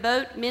 who were in the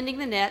boat mending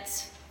the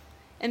nets.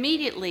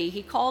 Immediately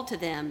he called to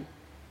them,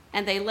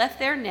 and they left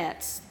their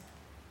nets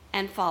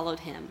and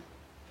followed him.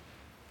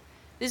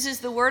 This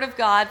is the word of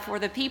God for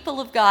the people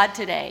of God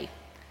today.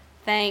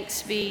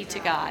 Thanks be to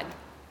God.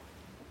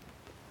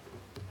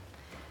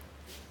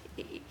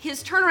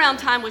 His turnaround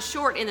time was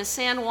short in the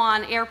San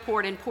Juan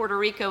airport in Puerto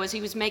Rico as he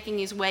was making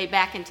his way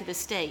back into the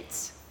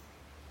States.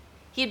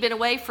 He had been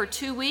away for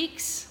 2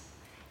 weeks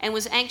and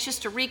was anxious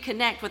to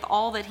reconnect with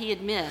all that he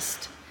had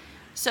missed.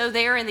 So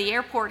there in the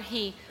airport,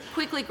 he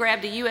quickly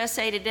grabbed a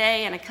USA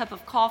Today and a cup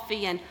of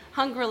coffee and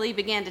hungrily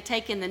began to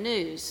take in the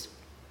news.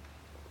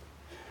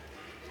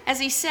 As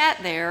he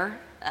sat there,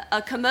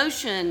 a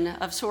commotion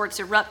of sorts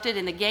erupted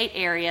in the gate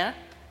area,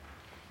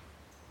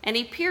 and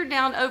he peered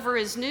down over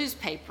his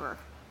newspaper.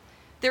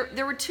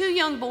 There were 2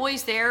 young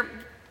boys there,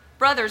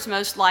 brothers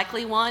most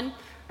likely, one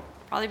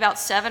probably about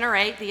 7 or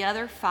 8, the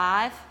other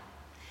 5.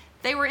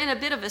 They were in a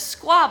bit of a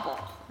squabble.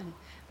 And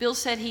Bill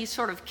said he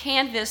sort of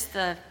canvassed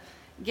the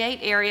gate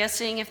area,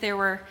 seeing if there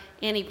were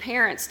any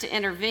parents to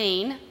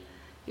intervene.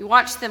 He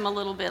watched them a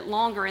little bit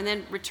longer and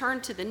then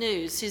returned to the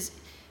news.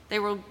 They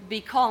will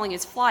be calling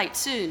his flight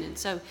soon, and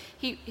so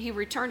he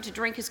returned to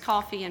drink his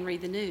coffee and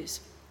read the news.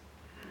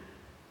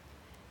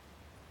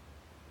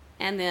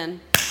 And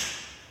then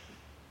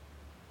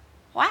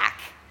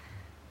whack.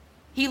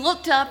 He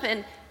looked up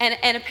and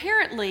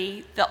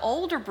apparently the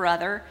older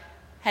brother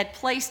had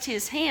placed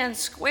his hand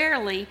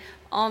squarely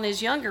on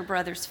his younger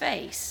brother's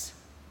face.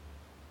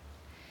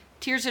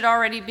 Tears had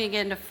already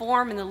begun to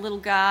form in the little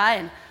guy,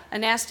 and a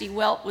nasty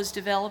welt was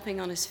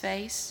developing on his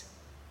face.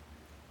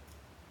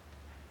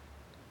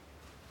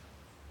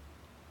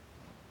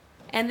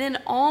 And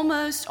then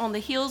almost on the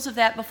heels of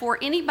that, before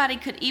anybody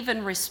could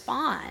even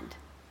respond,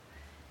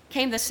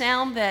 came the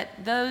sound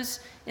that those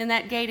in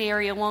that gate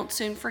area won't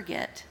soon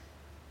forget.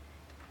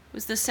 It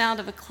was the sound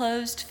of a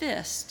closed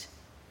fist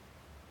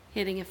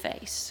hitting a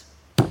face.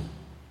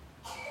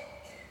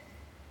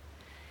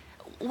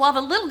 While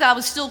the little guy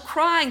was still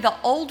crying, the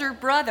older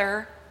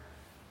brother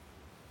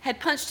had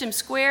punched him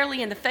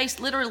squarely in the face,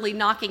 literally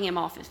knocking him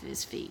off of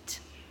his feet.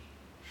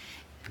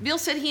 Bill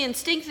said he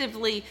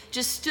instinctively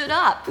just stood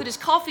up, put his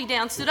coffee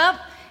down, stood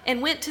up,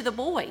 and went to the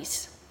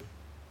boys.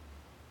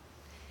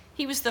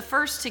 He was the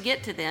first to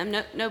get to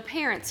them, no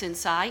parents in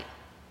sight.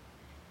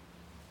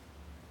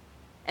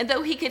 And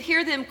though he could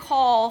hear them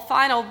call,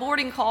 final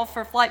boarding call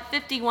for Flight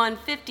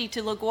 5150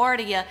 to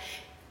LaGuardia,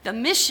 the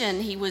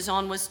mission he was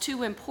on was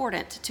too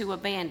important to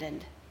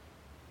abandon.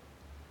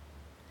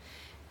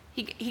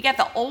 He got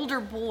the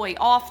older boy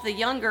off the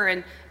younger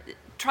and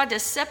tried to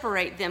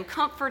separate them,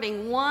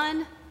 comforting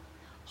one,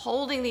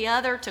 holding the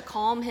other to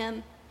calm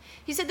him.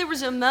 He said there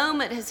was a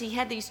moment as he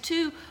had these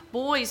two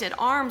boys at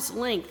arm's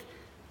length,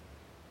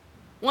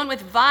 one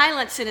with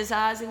violence in his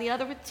eyes and the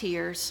other with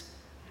tears.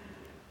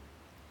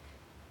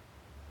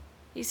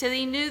 He said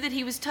he knew that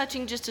he was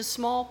touching just a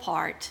small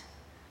part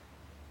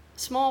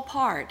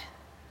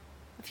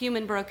of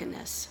human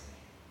brokenness.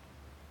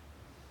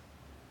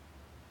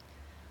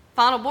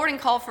 Final boarding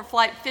call for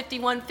Flight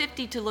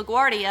 5150 to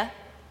LaGuardia.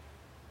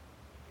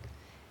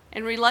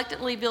 And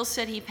reluctantly, Bill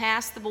said he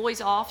passed the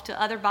boys off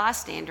to other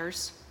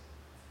bystanders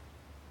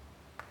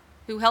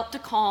who helped to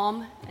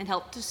calm and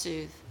helped to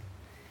soothe.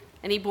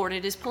 And he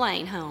boarded his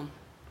plane home.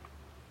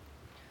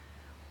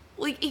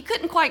 Well, he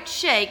couldn't quite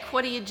shake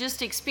what he had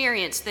just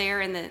experienced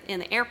there in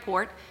the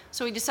airport,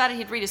 so he decided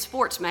he'd read a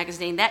sports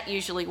magazine. That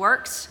usually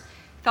works.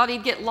 Thought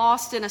he'd get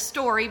lost in a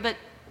story, but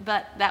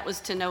that was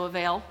to no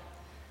avail.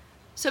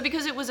 So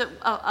because it was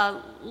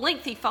a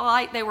lengthy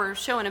flight, they were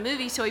showing a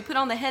movie, so he put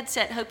on the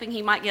headset hoping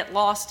he might get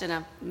lost in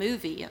a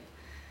movie.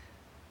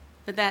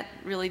 But that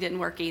really didn't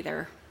work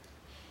either.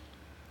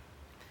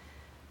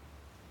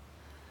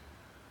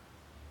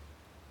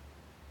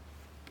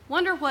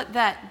 Wonder what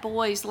that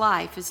boy's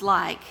life is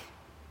like,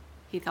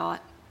 he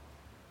thought.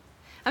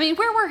 I mean,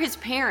 where were his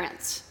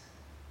parents?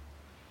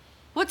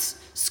 What's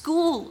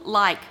school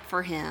like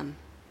for him?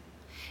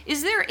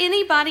 Is there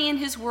anybody in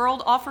his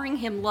world offering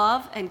him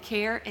love and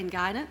care and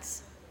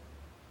guidance?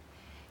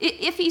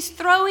 If he's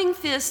throwing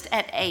fists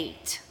at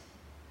 8,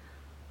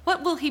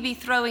 what will he be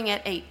throwing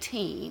at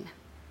 18?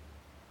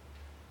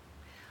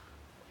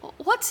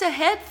 What's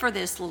ahead for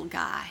this little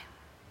guy?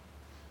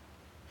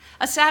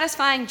 A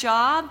satisfying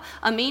job,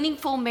 a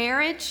meaningful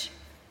marriage,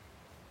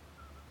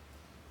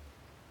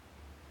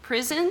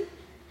 prison,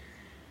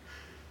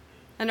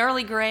 an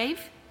early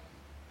grave?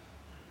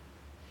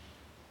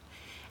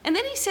 And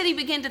then he said he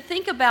began to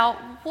think about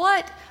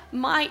what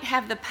might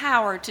have the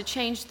power to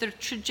change the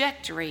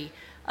trajectory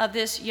of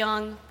this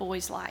young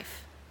boy's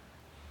life.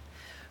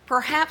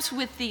 Perhaps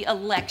with the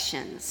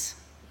elections.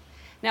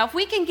 Now, if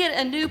we can get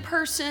a new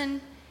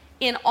person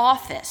in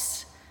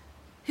office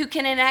who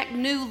can enact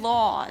new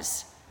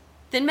laws,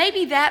 then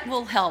maybe that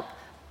will help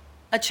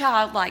a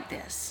child like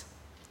this.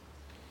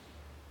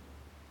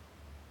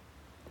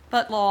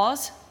 But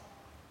laws,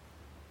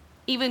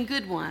 even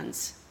good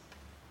ones,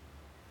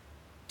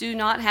 do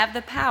not have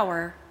the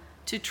power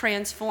to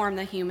transform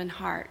the human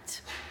heart.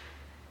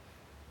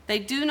 They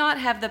do not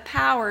have the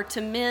power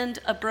to mend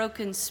a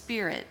broken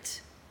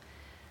spirit.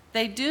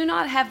 They do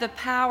not have the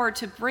power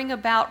to bring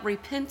about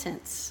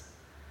repentance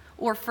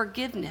or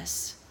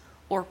forgiveness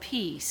or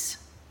peace.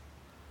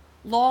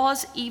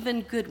 Laws,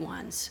 even good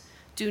ones,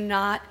 do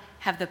not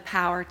have the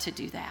power to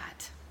do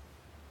that.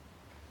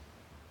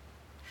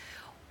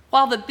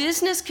 While the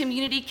business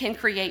community can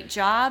create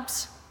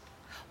jobs,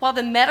 while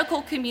the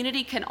medical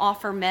community can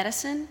offer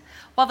medicine,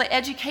 while the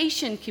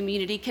education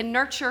community can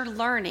nurture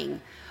learning,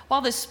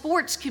 while the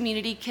sports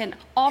community can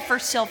offer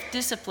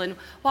self-discipline,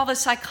 while the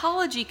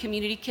psychology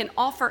community can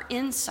offer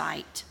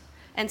insight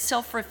and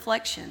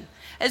self-reflection,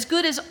 as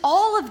good as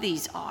all of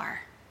these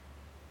are,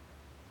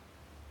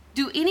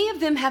 do any of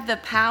them have the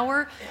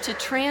power to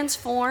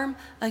transform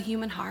a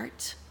human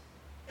heart?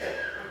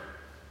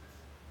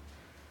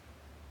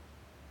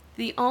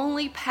 The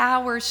only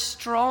power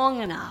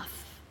strong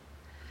enough,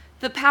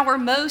 the power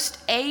most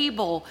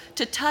able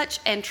to touch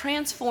and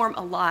transform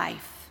a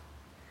life,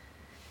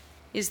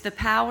 is the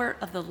power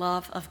of the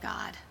love of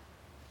God.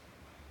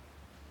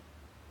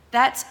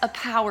 That's a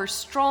power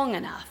strong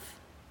enough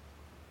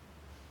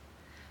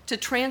to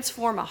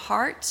transform a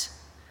heart,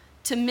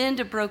 to mend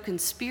a broken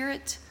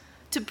spirit,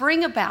 to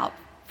bring about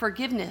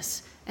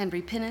forgiveness and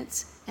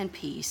repentance and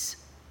peace.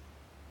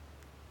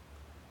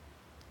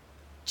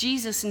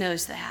 Jesus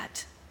knows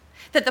that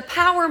the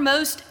power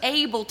most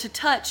able to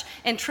touch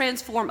and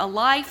transform a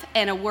life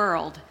and a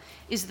world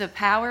is the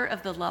power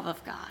of the love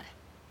of God.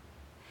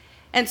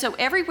 And so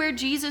everywhere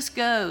Jesus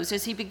goes,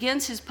 as he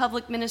begins his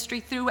public ministry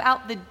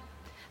throughout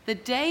the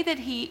day that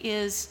he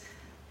is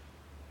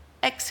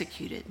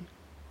executed,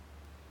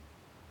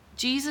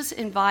 Jesus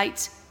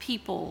invites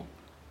people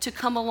to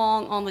come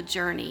along on the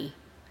journey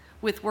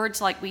with words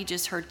like we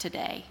just heard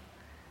today.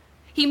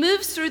 He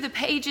moves through the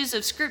pages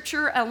of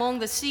Scripture along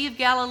the Sea of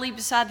Galilee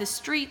beside the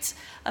streets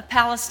of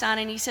Palestine,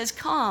 and he says,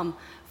 "Come,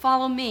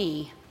 follow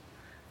me.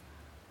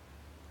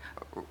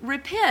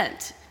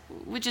 Repent,"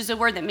 which is a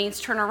word that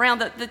means turn around.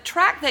 The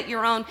track that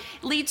you're on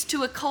leads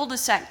to a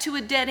cul-de-sac, to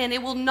a dead end.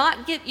 It will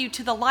not get you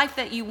to the life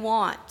that you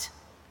want.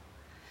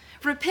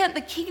 Repent,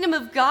 the kingdom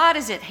of God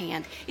is at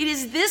hand. It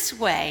is this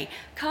way.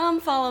 Come,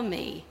 follow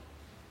me.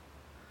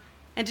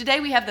 And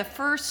today we have the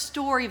first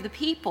story of the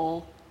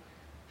people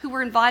who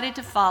were invited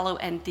to follow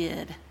and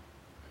did.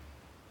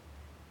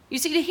 You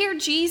see, to hear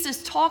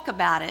Jesus talk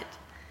about it,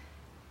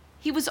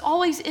 He was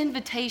always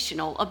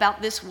invitational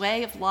about this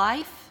way of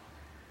life,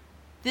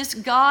 this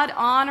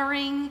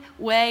God-honoring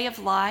way of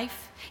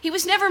life. He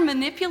was never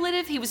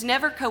manipulative. He was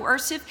never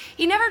coercive.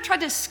 He never tried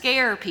to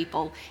scare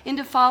people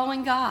into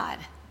following God.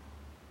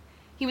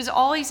 He was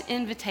always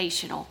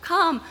invitational.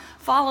 Come,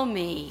 follow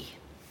me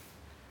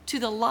to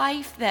the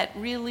life that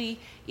really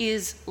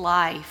is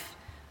life,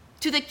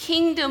 to the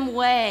kingdom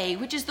way,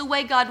 which is the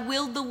way God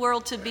willed the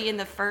world to be in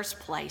the first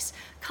place.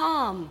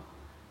 Come,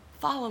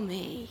 follow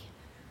me.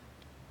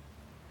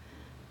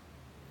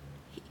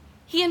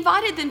 He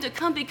invited them to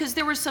come because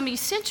there were some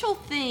essential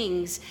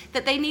things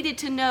that they needed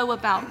to know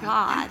about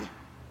God.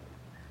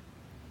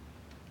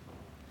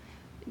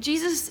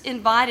 Jesus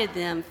invited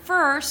them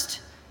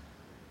first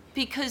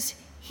because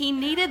he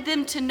needed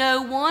them to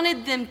know,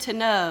 wanted them to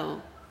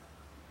know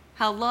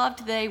how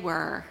loved they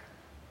were.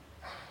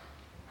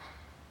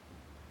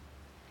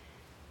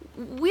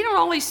 We don't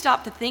always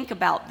stop to think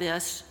about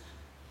this,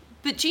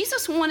 but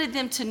Jesus wanted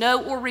them to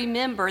know or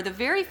remember the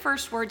very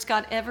first words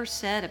God ever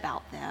said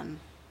about them.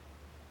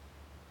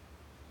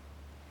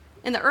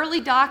 In the early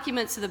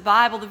documents of the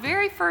Bible, the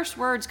very first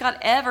words God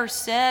ever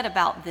said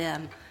about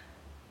them,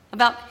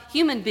 about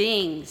human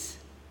beings,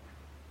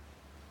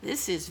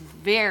 this is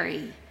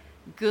very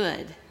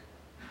good.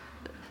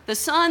 The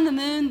sun, the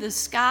moon, the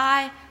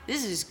sky,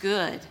 this is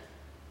good.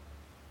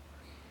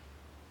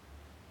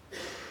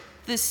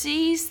 The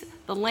seas,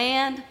 the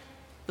land,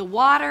 the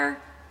water,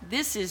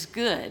 this is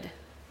good.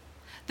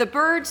 The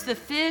birds, the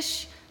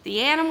fish,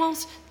 the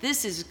animals,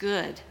 this is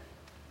good.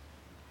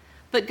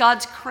 But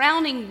God's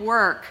crowning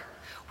work,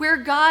 where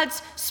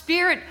God's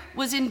Spirit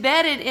was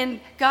embedded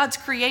in God's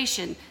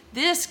creation,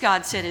 this,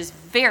 God said, is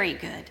very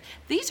good.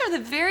 These are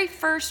the very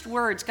first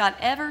words God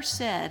ever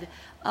said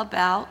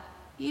about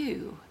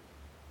you.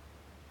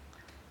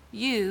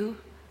 You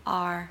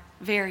are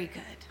very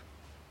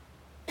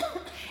good.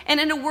 And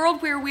in a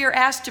world where we are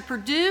asked to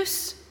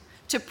produce,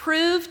 to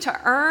prove, to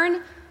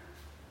earn,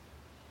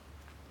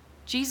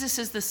 Jesus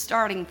is the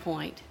starting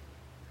point.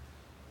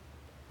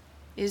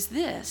 Is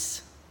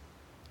this: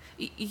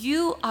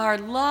 you are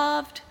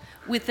loved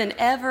with an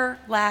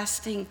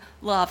everlasting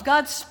love.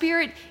 God's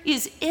Spirit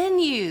is in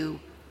you.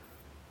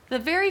 The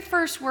very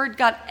first word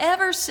God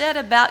ever said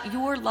about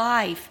your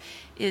life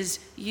is,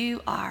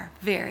 you are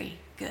very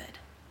good.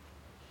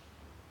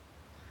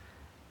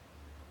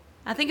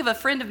 I think of a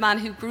friend of mine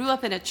who grew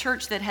up in a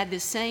church that had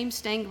this same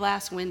stained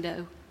glass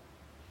window.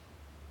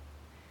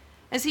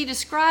 As he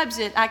describes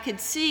it, I could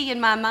see in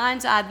my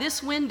mind's eye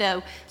this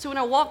window. So when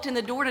I walked in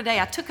the door today,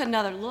 I took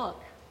another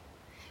look.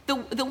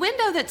 The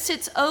window that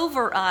sits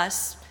over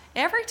us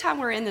every time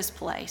we're in this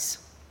place.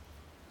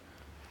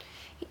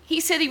 He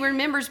said he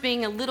remembers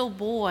being a little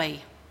boy.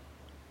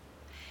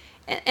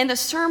 And the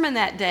sermon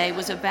that day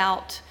was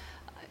about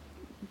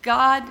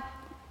God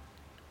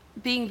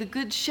being the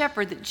good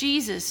shepherd, that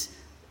Jesus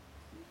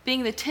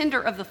being the tender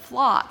of the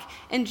flock.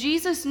 And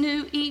Jesus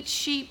knew each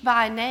sheep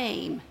by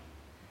name.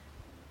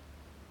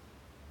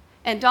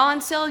 And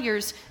Don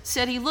Salyers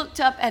said he looked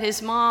up at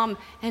his mom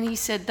and he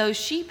said, those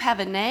sheep have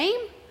a name?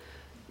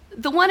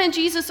 The one in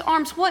Jesus'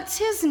 arms, what's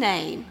his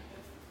name?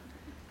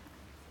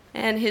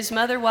 And his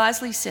mother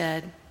wisely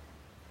said,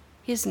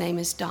 his name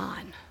is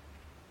Don.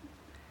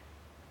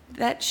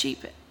 That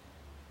sheep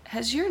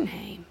has your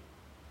name.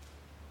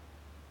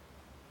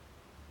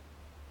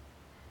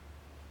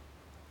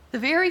 The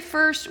very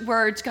first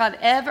words God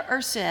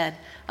ever said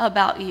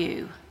about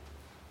you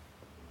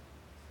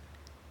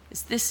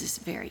is, this is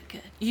very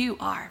good. You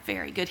are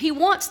very good. He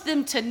wants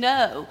them to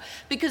know,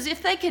 because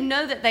if they can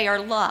know that they are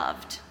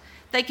loved,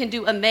 they can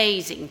do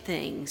amazing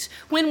things.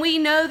 When we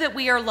know that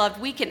we are loved,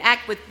 we can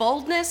act with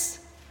boldness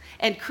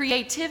and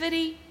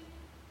creativity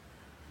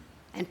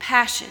and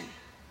passion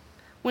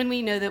when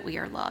we know that we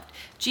are loved.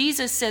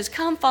 Jesus says,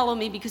 come follow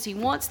me, because he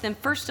wants them,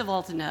 first of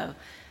all, to know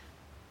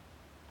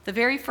the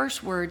very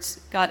first words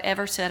God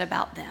ever said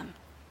about them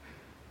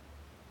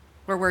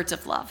were words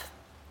of love.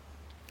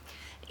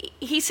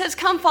 He says,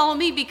 come follow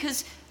me,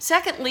 because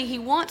secondly, he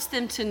wants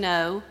them to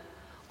know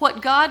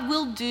what God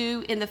will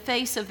do in the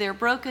face of their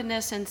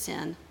brokenness and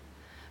sin.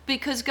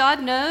 Because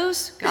God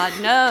knows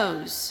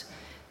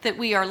that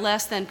we are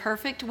less than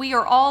perfect. We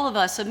are all of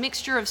us a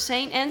mixture of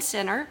saint and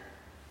sinner.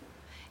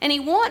 And he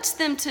wants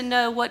them to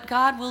know what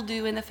God will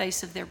do in the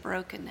face of their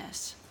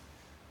brokenness.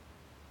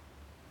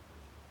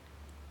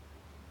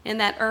 In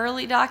that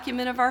early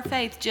document of our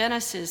faith,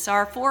 Genesis,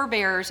 our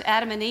forebears,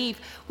 Adam and Eve,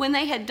 when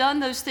they had done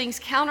those things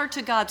counter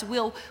to God's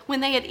will,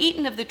 when they had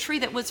eaten of the tree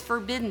that was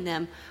forbidden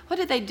them, what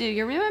did they do?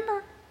 You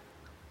remember?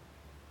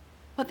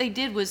 What they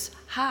did was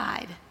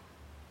hide.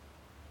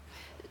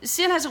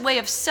 Sin has a way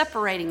of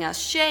separating us.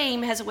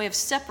 Shame has a way of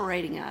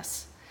separating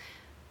us.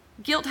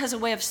 Guilt has a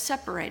way of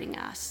separating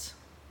us.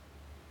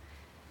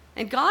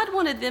 And God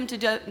wanted them to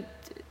do,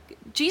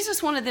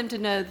 Jesus wanted them to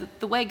know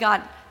the way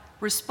God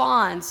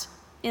responds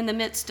in the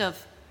midst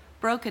of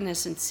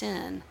brokenness and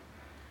sin.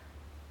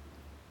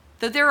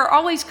 Though there are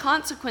always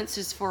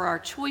consequences for our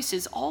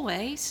choices,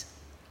 always.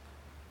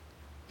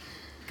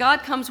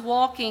 God comes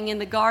walking in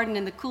the garden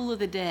in the cool of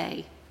the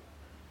day.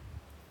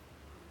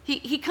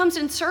 He comes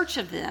in search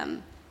of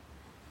them.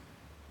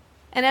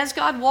 And as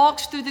God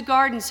walks through the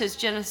garden, says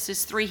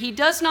Genesis 3, he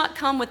does not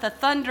come with a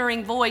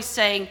thundering voice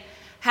saying,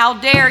 "How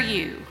dare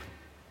you?"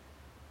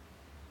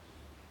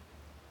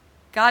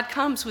 God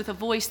comes with a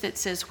voice that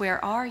says,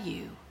 "Where are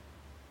you?"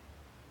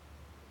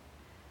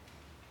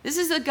 This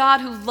is a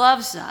God who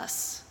loves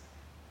us.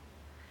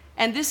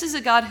 And this is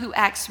a God who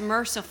acts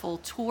merciful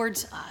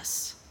towards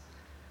us.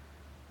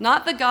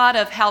 Not the God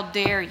of "How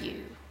dare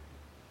you?"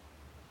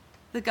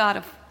 The God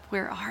of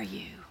 "Where are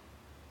you?"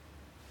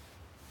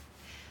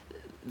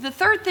 The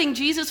third thing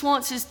Jesus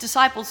wants his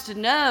disciples to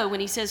know when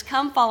he says,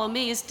 "Come follow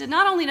me," is to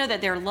not only know that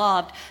they're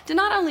loved, to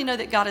not only know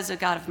that God is a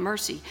God of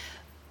mercy,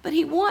 but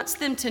he wants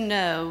them to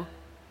know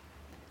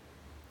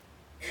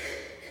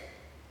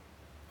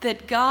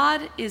that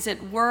God is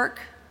at work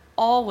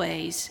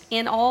always,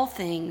 in all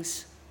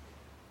things,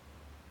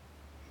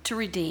 to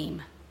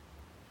redeem.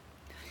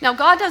 Now,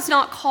 God does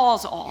not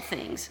cause all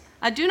things.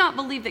 I do not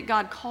believe that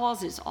God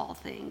causes all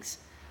things.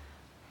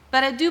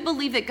 But I do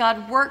believe that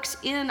God works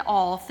in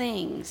all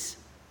things.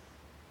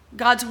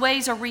 God's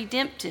ways are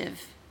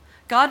redemptive.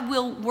 God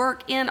will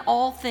work in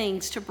all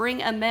things to bring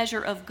a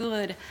measure of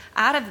good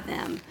out of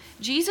them.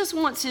 Jesus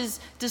wants his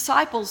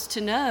disciples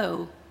to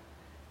know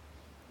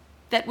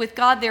that with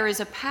God there is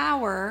a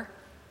power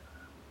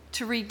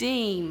to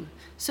redeem,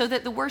 so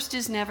that the worst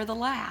is never the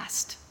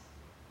last.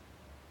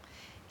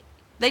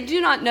 They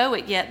do not know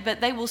it yet, but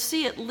they will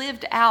see it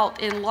lived out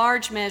in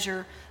large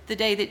measure the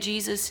day that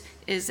Jesus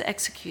is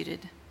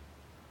executed.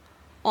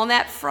 On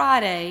that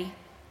Friday,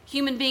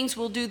 human beings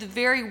will do the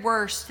very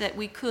worst that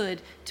we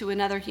could to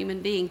another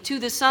human being, to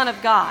the Son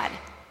of God.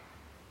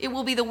 It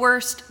will be the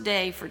worst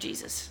day for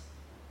Jesus.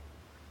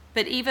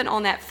 But even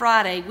on that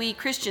Friday, we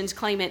Christians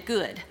claim it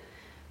good,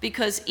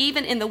 because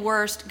even in the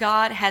worst,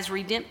 God has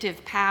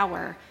redemptive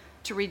power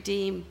to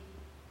redeem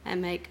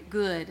and make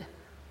good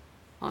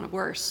on a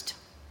worst.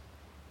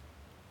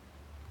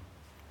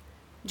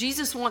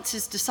 Jesus wants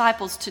his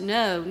disciples to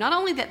know not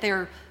only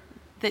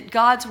that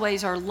God's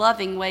ways are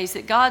loving ways,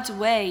 that God's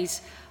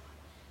ways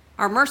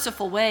are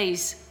merciful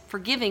ways,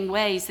 forgiving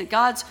ways, that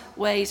God's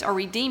ways are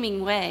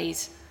redeeming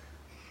ways.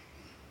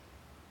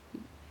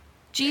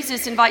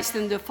 Jesus invites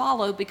them to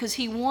follow because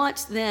he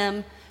wants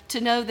them to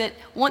know that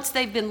once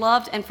they've been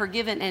loved and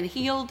forgiven and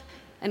healed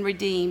and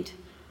redeemed,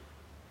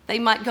 they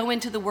might go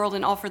into the world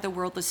and offer the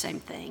world the same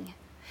thing.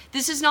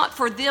 This is not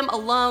for them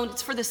alone,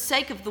 it's for the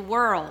sake of the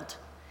world.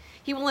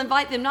 He will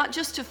invite them not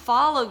just to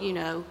follow,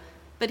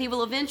 but he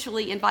will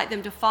eventually invite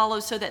them to follow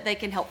so that they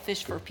can help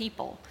fish for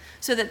people,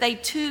 so that they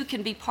too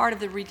can be part of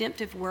the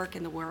redemptive work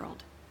in the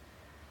world.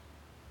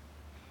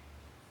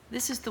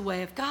 This is the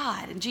way of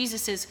God. And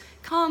Jesus says,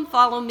 "Come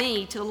follow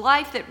me to a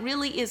life that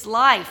really is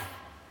life,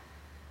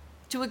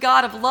 to a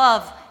God of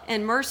love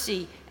and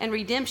mercy and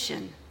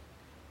redemption,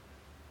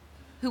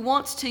 who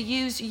wants to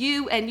use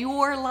you and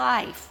your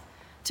life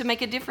to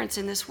make a difference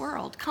in this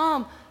world.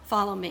 Come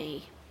follow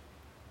me."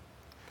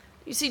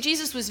 You see,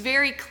 Jesus was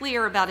very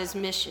clear about his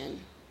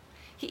mission.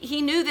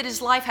 He knew that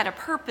his life had a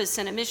purpose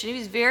and a mission. He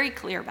was very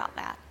clear about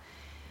that.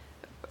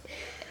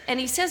 And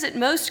he says it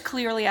most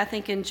clearly, I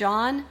think, in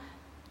John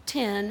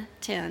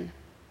 10:10.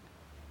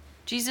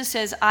 Jesus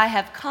says, "I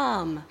have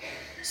come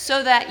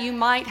so that you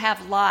might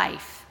have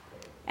life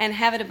and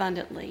have it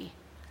abundantly."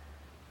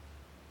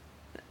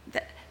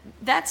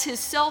 That's his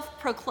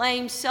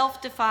self-proclaimed,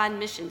 self-defined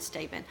mission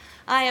statement.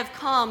 I have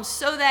come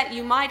so that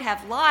you might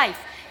have life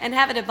and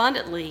have it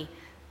abundantly.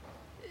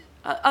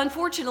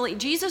 Unfortunately,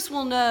 Jesus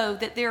will know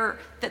that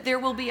there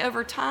will be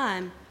over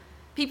time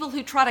people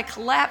who try to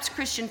collapse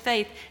Christian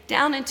faith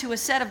down into a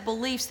set of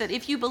beliefs that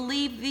if you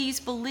believe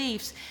these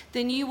beliefs,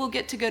 then you will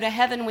get to go to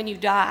heaven when you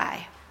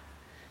die.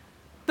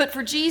 But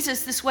for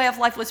Jesus, this way of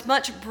life was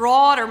much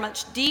broader,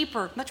 much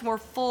deeper, much more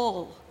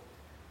full.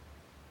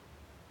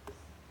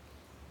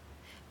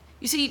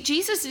 You see,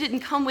 Jesus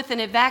didn't come with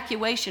an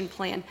evacuation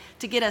plan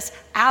to get us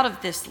out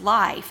of this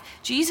life.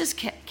 Jesus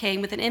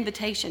came with an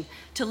invitation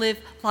to live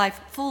life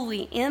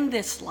fully in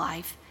this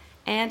life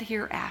and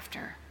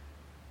hereafter.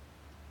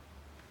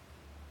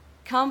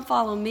 Come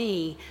follow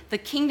me. The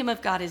kingdom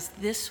of God is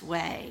this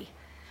way.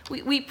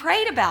 We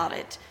prayed about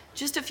it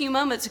just a few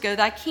moments ago.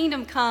 Thy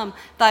kingdom come,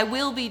 thy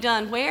will be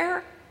done.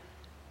 Where?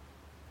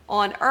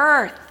 On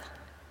earth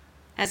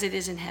as it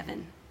is in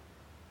heaven.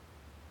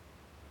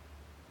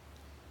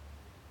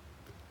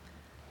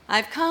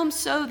 I've come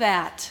so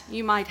that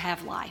you might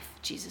have life,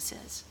 Jesus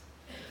says.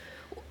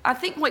 I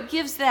think what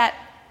gives that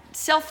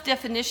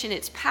self-definition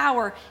its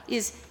power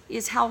is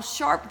how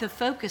sharp the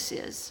focus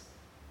is,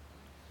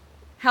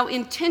 how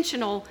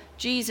intentional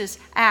Jesus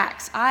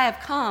acts. I have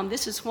come,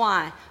 this is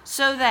why,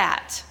 so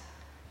that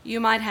you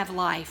might have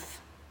life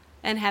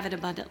and have it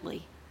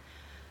abundantly.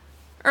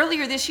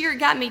 Earlier this year, it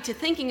got me to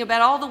thinking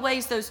about all the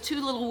ways those two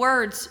little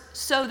words,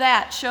 "so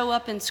that," show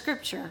up in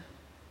Scripture.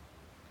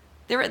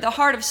 They're at the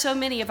heart of so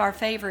many of our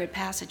favorite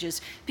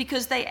passages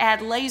because they add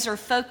laser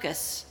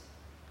focus.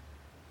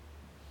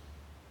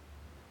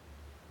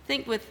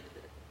 Think with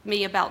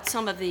me about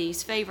some of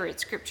these favorite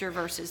scripture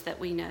verses that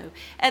we know.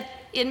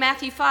 In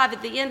Matthew 5,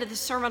 at the end of the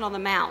Sermon on the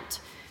Mount,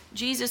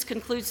 Jesus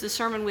concludes the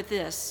sermon with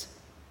this: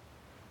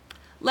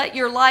 "Let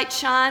your light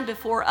shine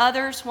before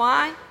others."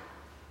 Why?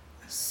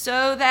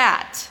 "So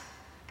that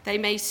they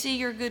may see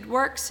your good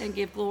works and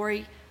give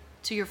glory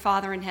to your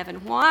Father in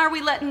heaven." Why are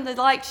we letting the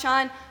light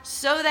shine?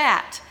 So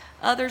that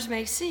others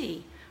may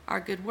see our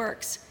good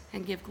works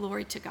and give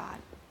glory to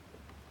God.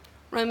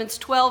 Romans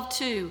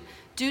 12:2,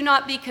 "Do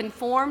not be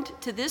conformed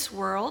to this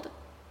world,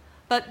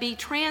 but be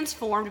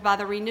transformed by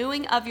the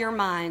renewing of your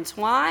minds."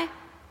 Why?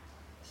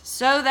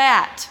 "So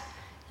that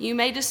you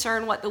may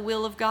discern what the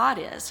will of God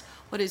is,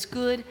 what is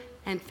good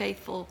and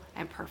faithful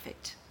and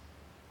perfect."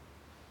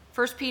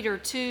 1 Peter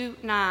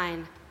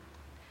 2:9,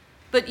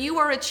 "But you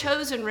are a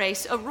chosen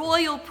race, a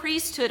royal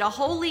priesthood, a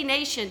holy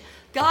nation,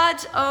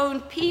 God's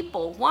own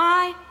people."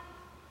 Why?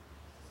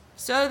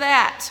 "So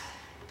that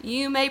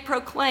you may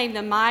proclaim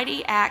the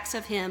mighty acts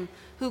of him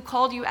who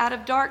called you out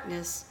of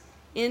darkness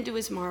into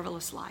his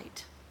marvelous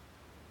light."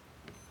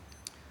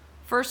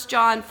 1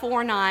 John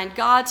 4:9,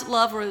 "God's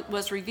love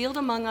was revealed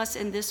among us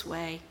in this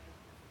way.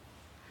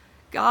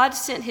 God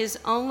sent his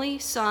only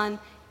Son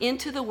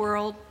into the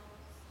world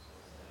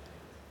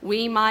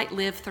we might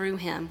live through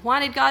him." Why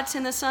did God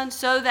send the Son?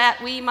 So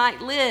that we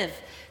might live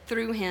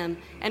through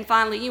him. And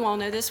finally, you all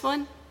know this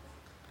one,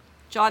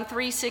 John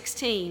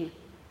 3:16,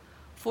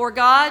 "For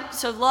God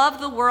so loved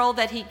the world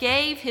that he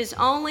gave his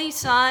only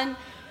Son,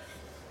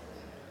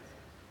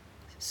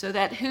 so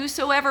that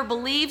whosoever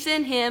believes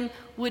in him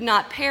would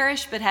not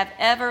perish but have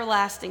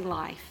everlasting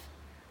life."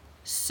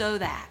 So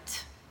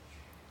that.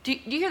 Do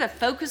you hear the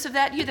focus of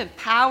that? Do you hear the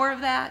power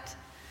of that?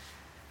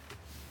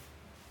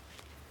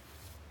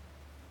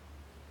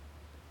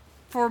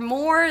 For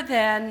more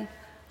than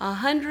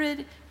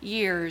 100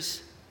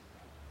 years,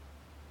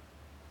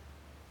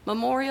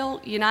 Memorial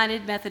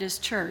United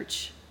Methodist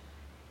Church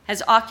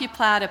has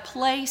occupied a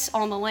place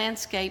on the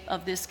landscape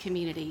of this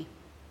community.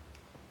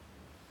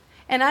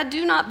 And I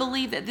do not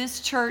believe that this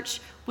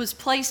church was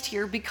placed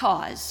here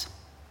because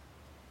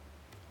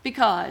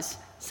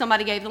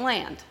somebody gave the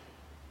land,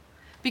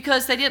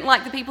 because they didn't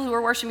like the people who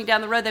were worshiping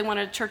down the road, they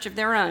wanted a church of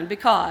their own.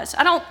 Because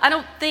I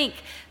don't think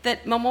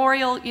that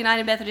Memorial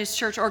United Methodist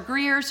Church or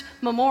Greer's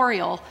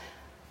Memorial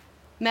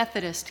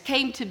Methodist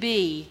came to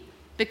be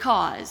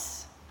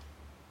because.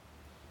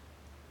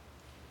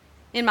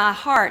 In my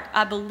heart,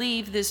 I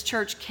believe this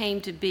church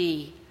came to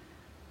be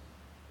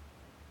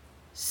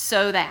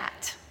so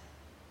that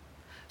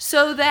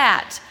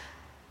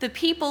the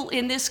people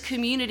in this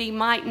community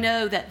might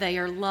know that they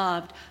are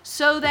loved,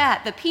 so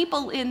that the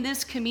people in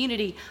this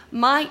community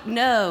might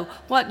know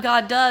what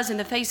God does in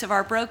the face of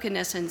our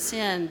brokenness and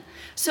sin,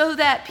 so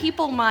that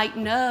people might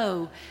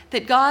know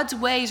that God's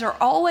ways are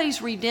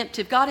always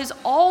redemptive. God is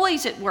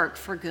always at work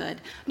for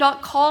good,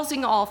 not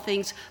causing all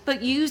things,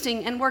 but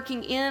using and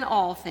working in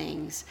all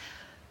things.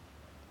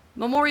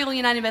 Memorial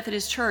United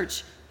Methodist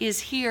Church is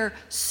here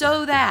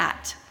so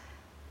that,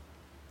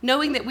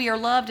 knowing that we are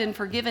loved and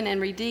forgiven and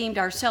redeemed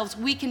ourselves,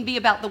 we can be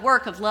about the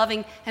work of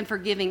loving and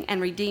forgiving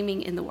and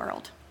redeeming in the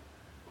world.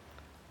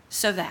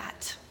 So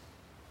that.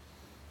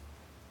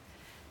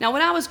 Now,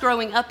 when I was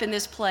growing up in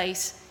this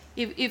place,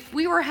 if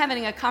we were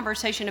having a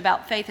conversation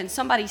about faith and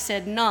somebody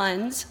said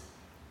nuns,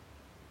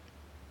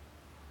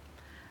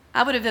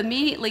 I would have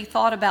immediately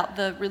thought about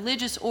the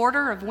religious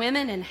order of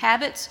women and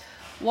habits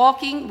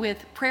walking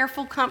with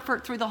prayerful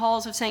comfort through the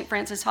halls of St.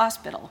 Francis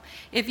Hospital.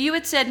 If you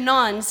had said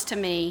nuns to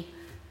me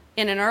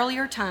in an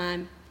earlier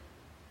time,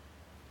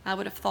 I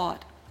would have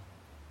thought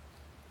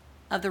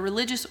of the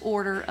religious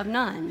order of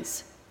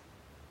nuns.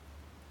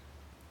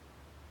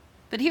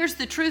 But here's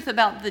the truth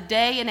about the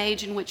day and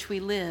age in which we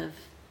live.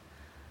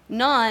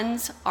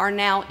 Nuns are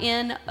now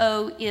N-O-N-E-S.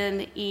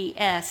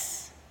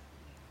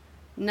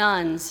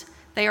 Nuns.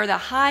 They are the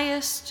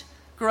highest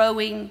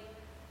growing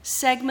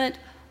segment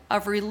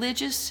of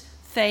religious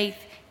faith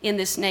in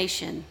this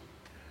nation.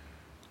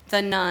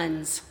 The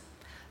nuns.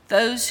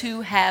 Those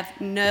who have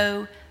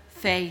no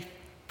faith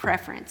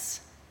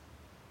preference.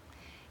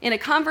 In a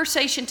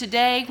conversation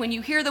today, when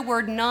you hear the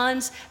word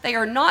nuns, they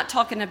are not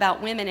talking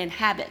about women in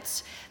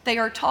habits. They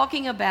are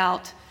talking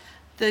about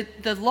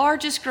the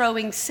largest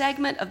growing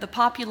segment of the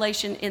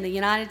population in the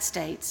United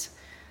States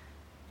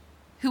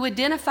who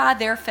identify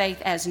their faith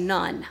as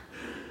nun.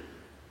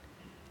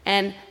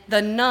 And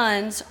the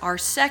nuns are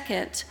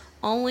second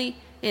only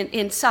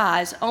in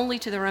size only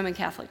to the Roman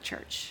Catholic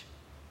Church.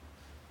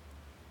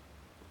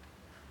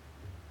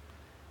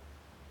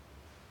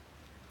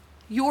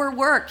 Your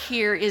work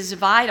here is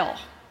vital.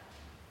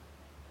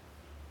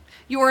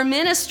 Your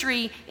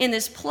ministry in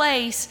this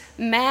place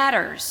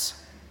matters.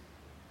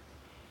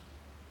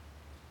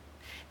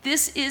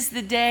 This is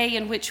the day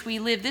in which we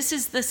live. This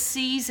is the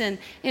season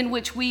in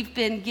which we've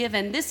been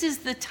given. This is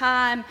the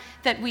time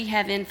that we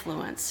have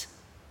influence.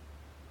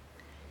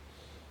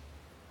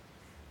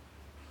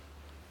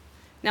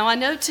 Now, I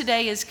know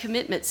today is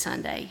Commitment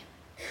Sunday,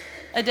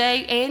 a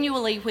day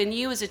annually when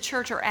you as a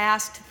church are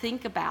asked to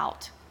think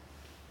about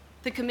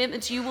the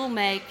commitments you will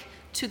make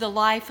to the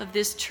life of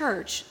this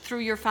church through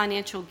your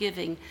financial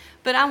giving.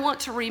 But I want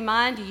to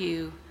remind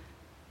you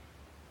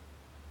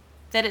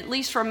that, at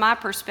least from my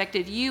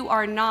perspective, you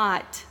are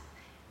not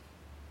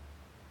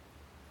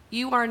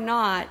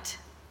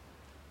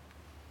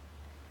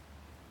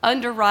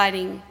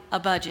underwriting a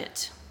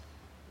budget.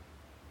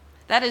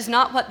 That is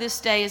not what this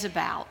day is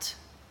about.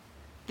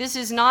 This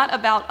is not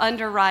about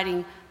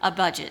underwriting a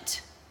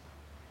budget.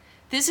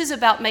 This is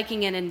about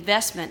making an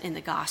investment in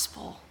the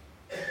gospel.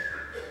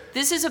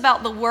 This is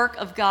about the work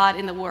of God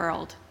in the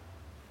world.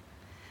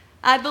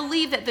 I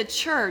believe that the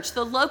church,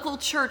 the local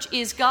church,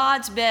 is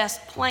God's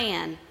best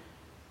plan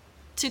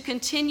to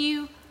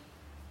continue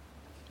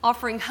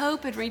offering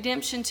hope and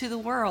redemption to the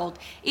world.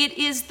 It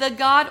is the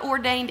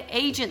God-ordained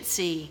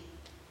agency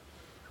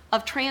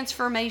of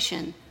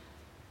transformation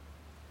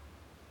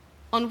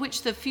on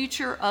which the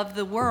future of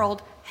the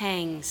world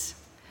hangs.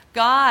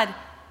 God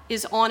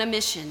is on a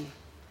mission,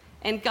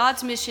 and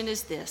God's mission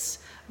is this.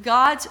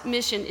 God's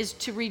mission is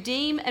to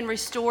redeem and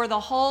restore the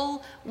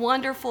whole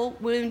wonderful,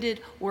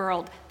 wounded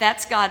world.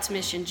 That's God's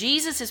mission.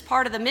 Jesus is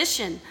part of the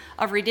mission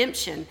of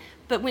redemption.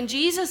 But when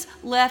Jesus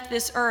left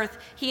this earth,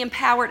 he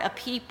empowered a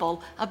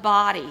people, a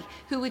body,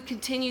 who would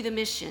continue the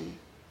mission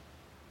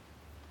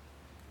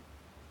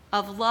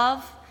of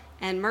love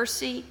and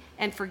mercy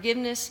and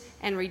forgiveness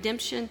and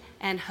redemption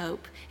and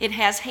hope. It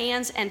has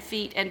hands and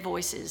feet and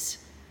voices.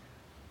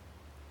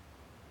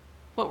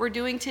 What we're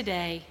doing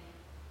today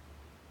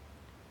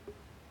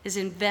is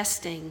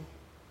investing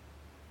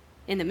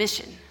in the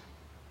mission.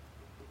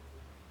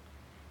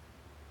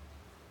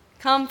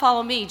 Come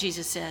follow me,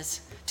 Jesus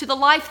says, to the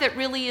life that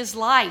really is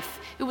life.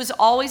 It was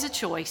always a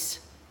choice.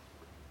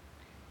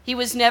 He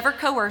was never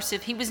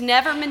coercive. He was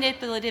never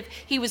manipulative.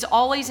 He was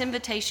always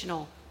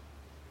invitational.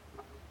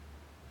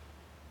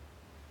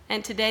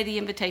 And today the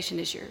invitation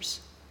is yours.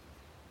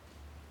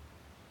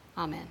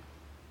 Amen.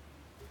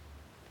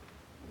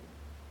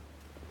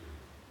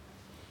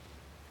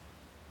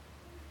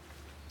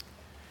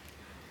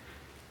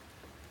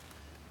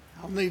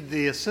 I'll need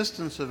the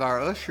assistance of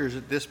our ushers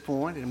at this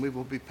point, and we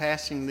will be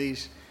passing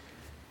these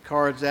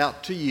cards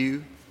out to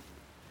you.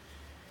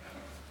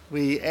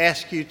 We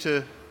ask you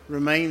to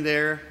remain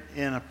there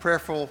in a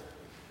prayerful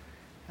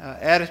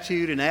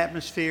attitude and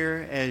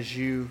atmosphere as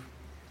you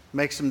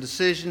make some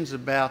decisions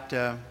about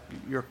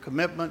your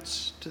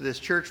commitments to this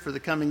church for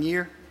the coming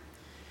year.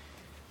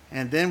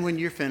 And then when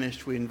you're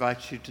finished, we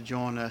invite you to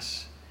join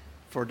us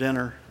for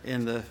dinner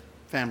in the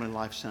Family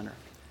Life Center.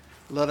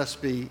 Let us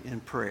be in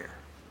prayer.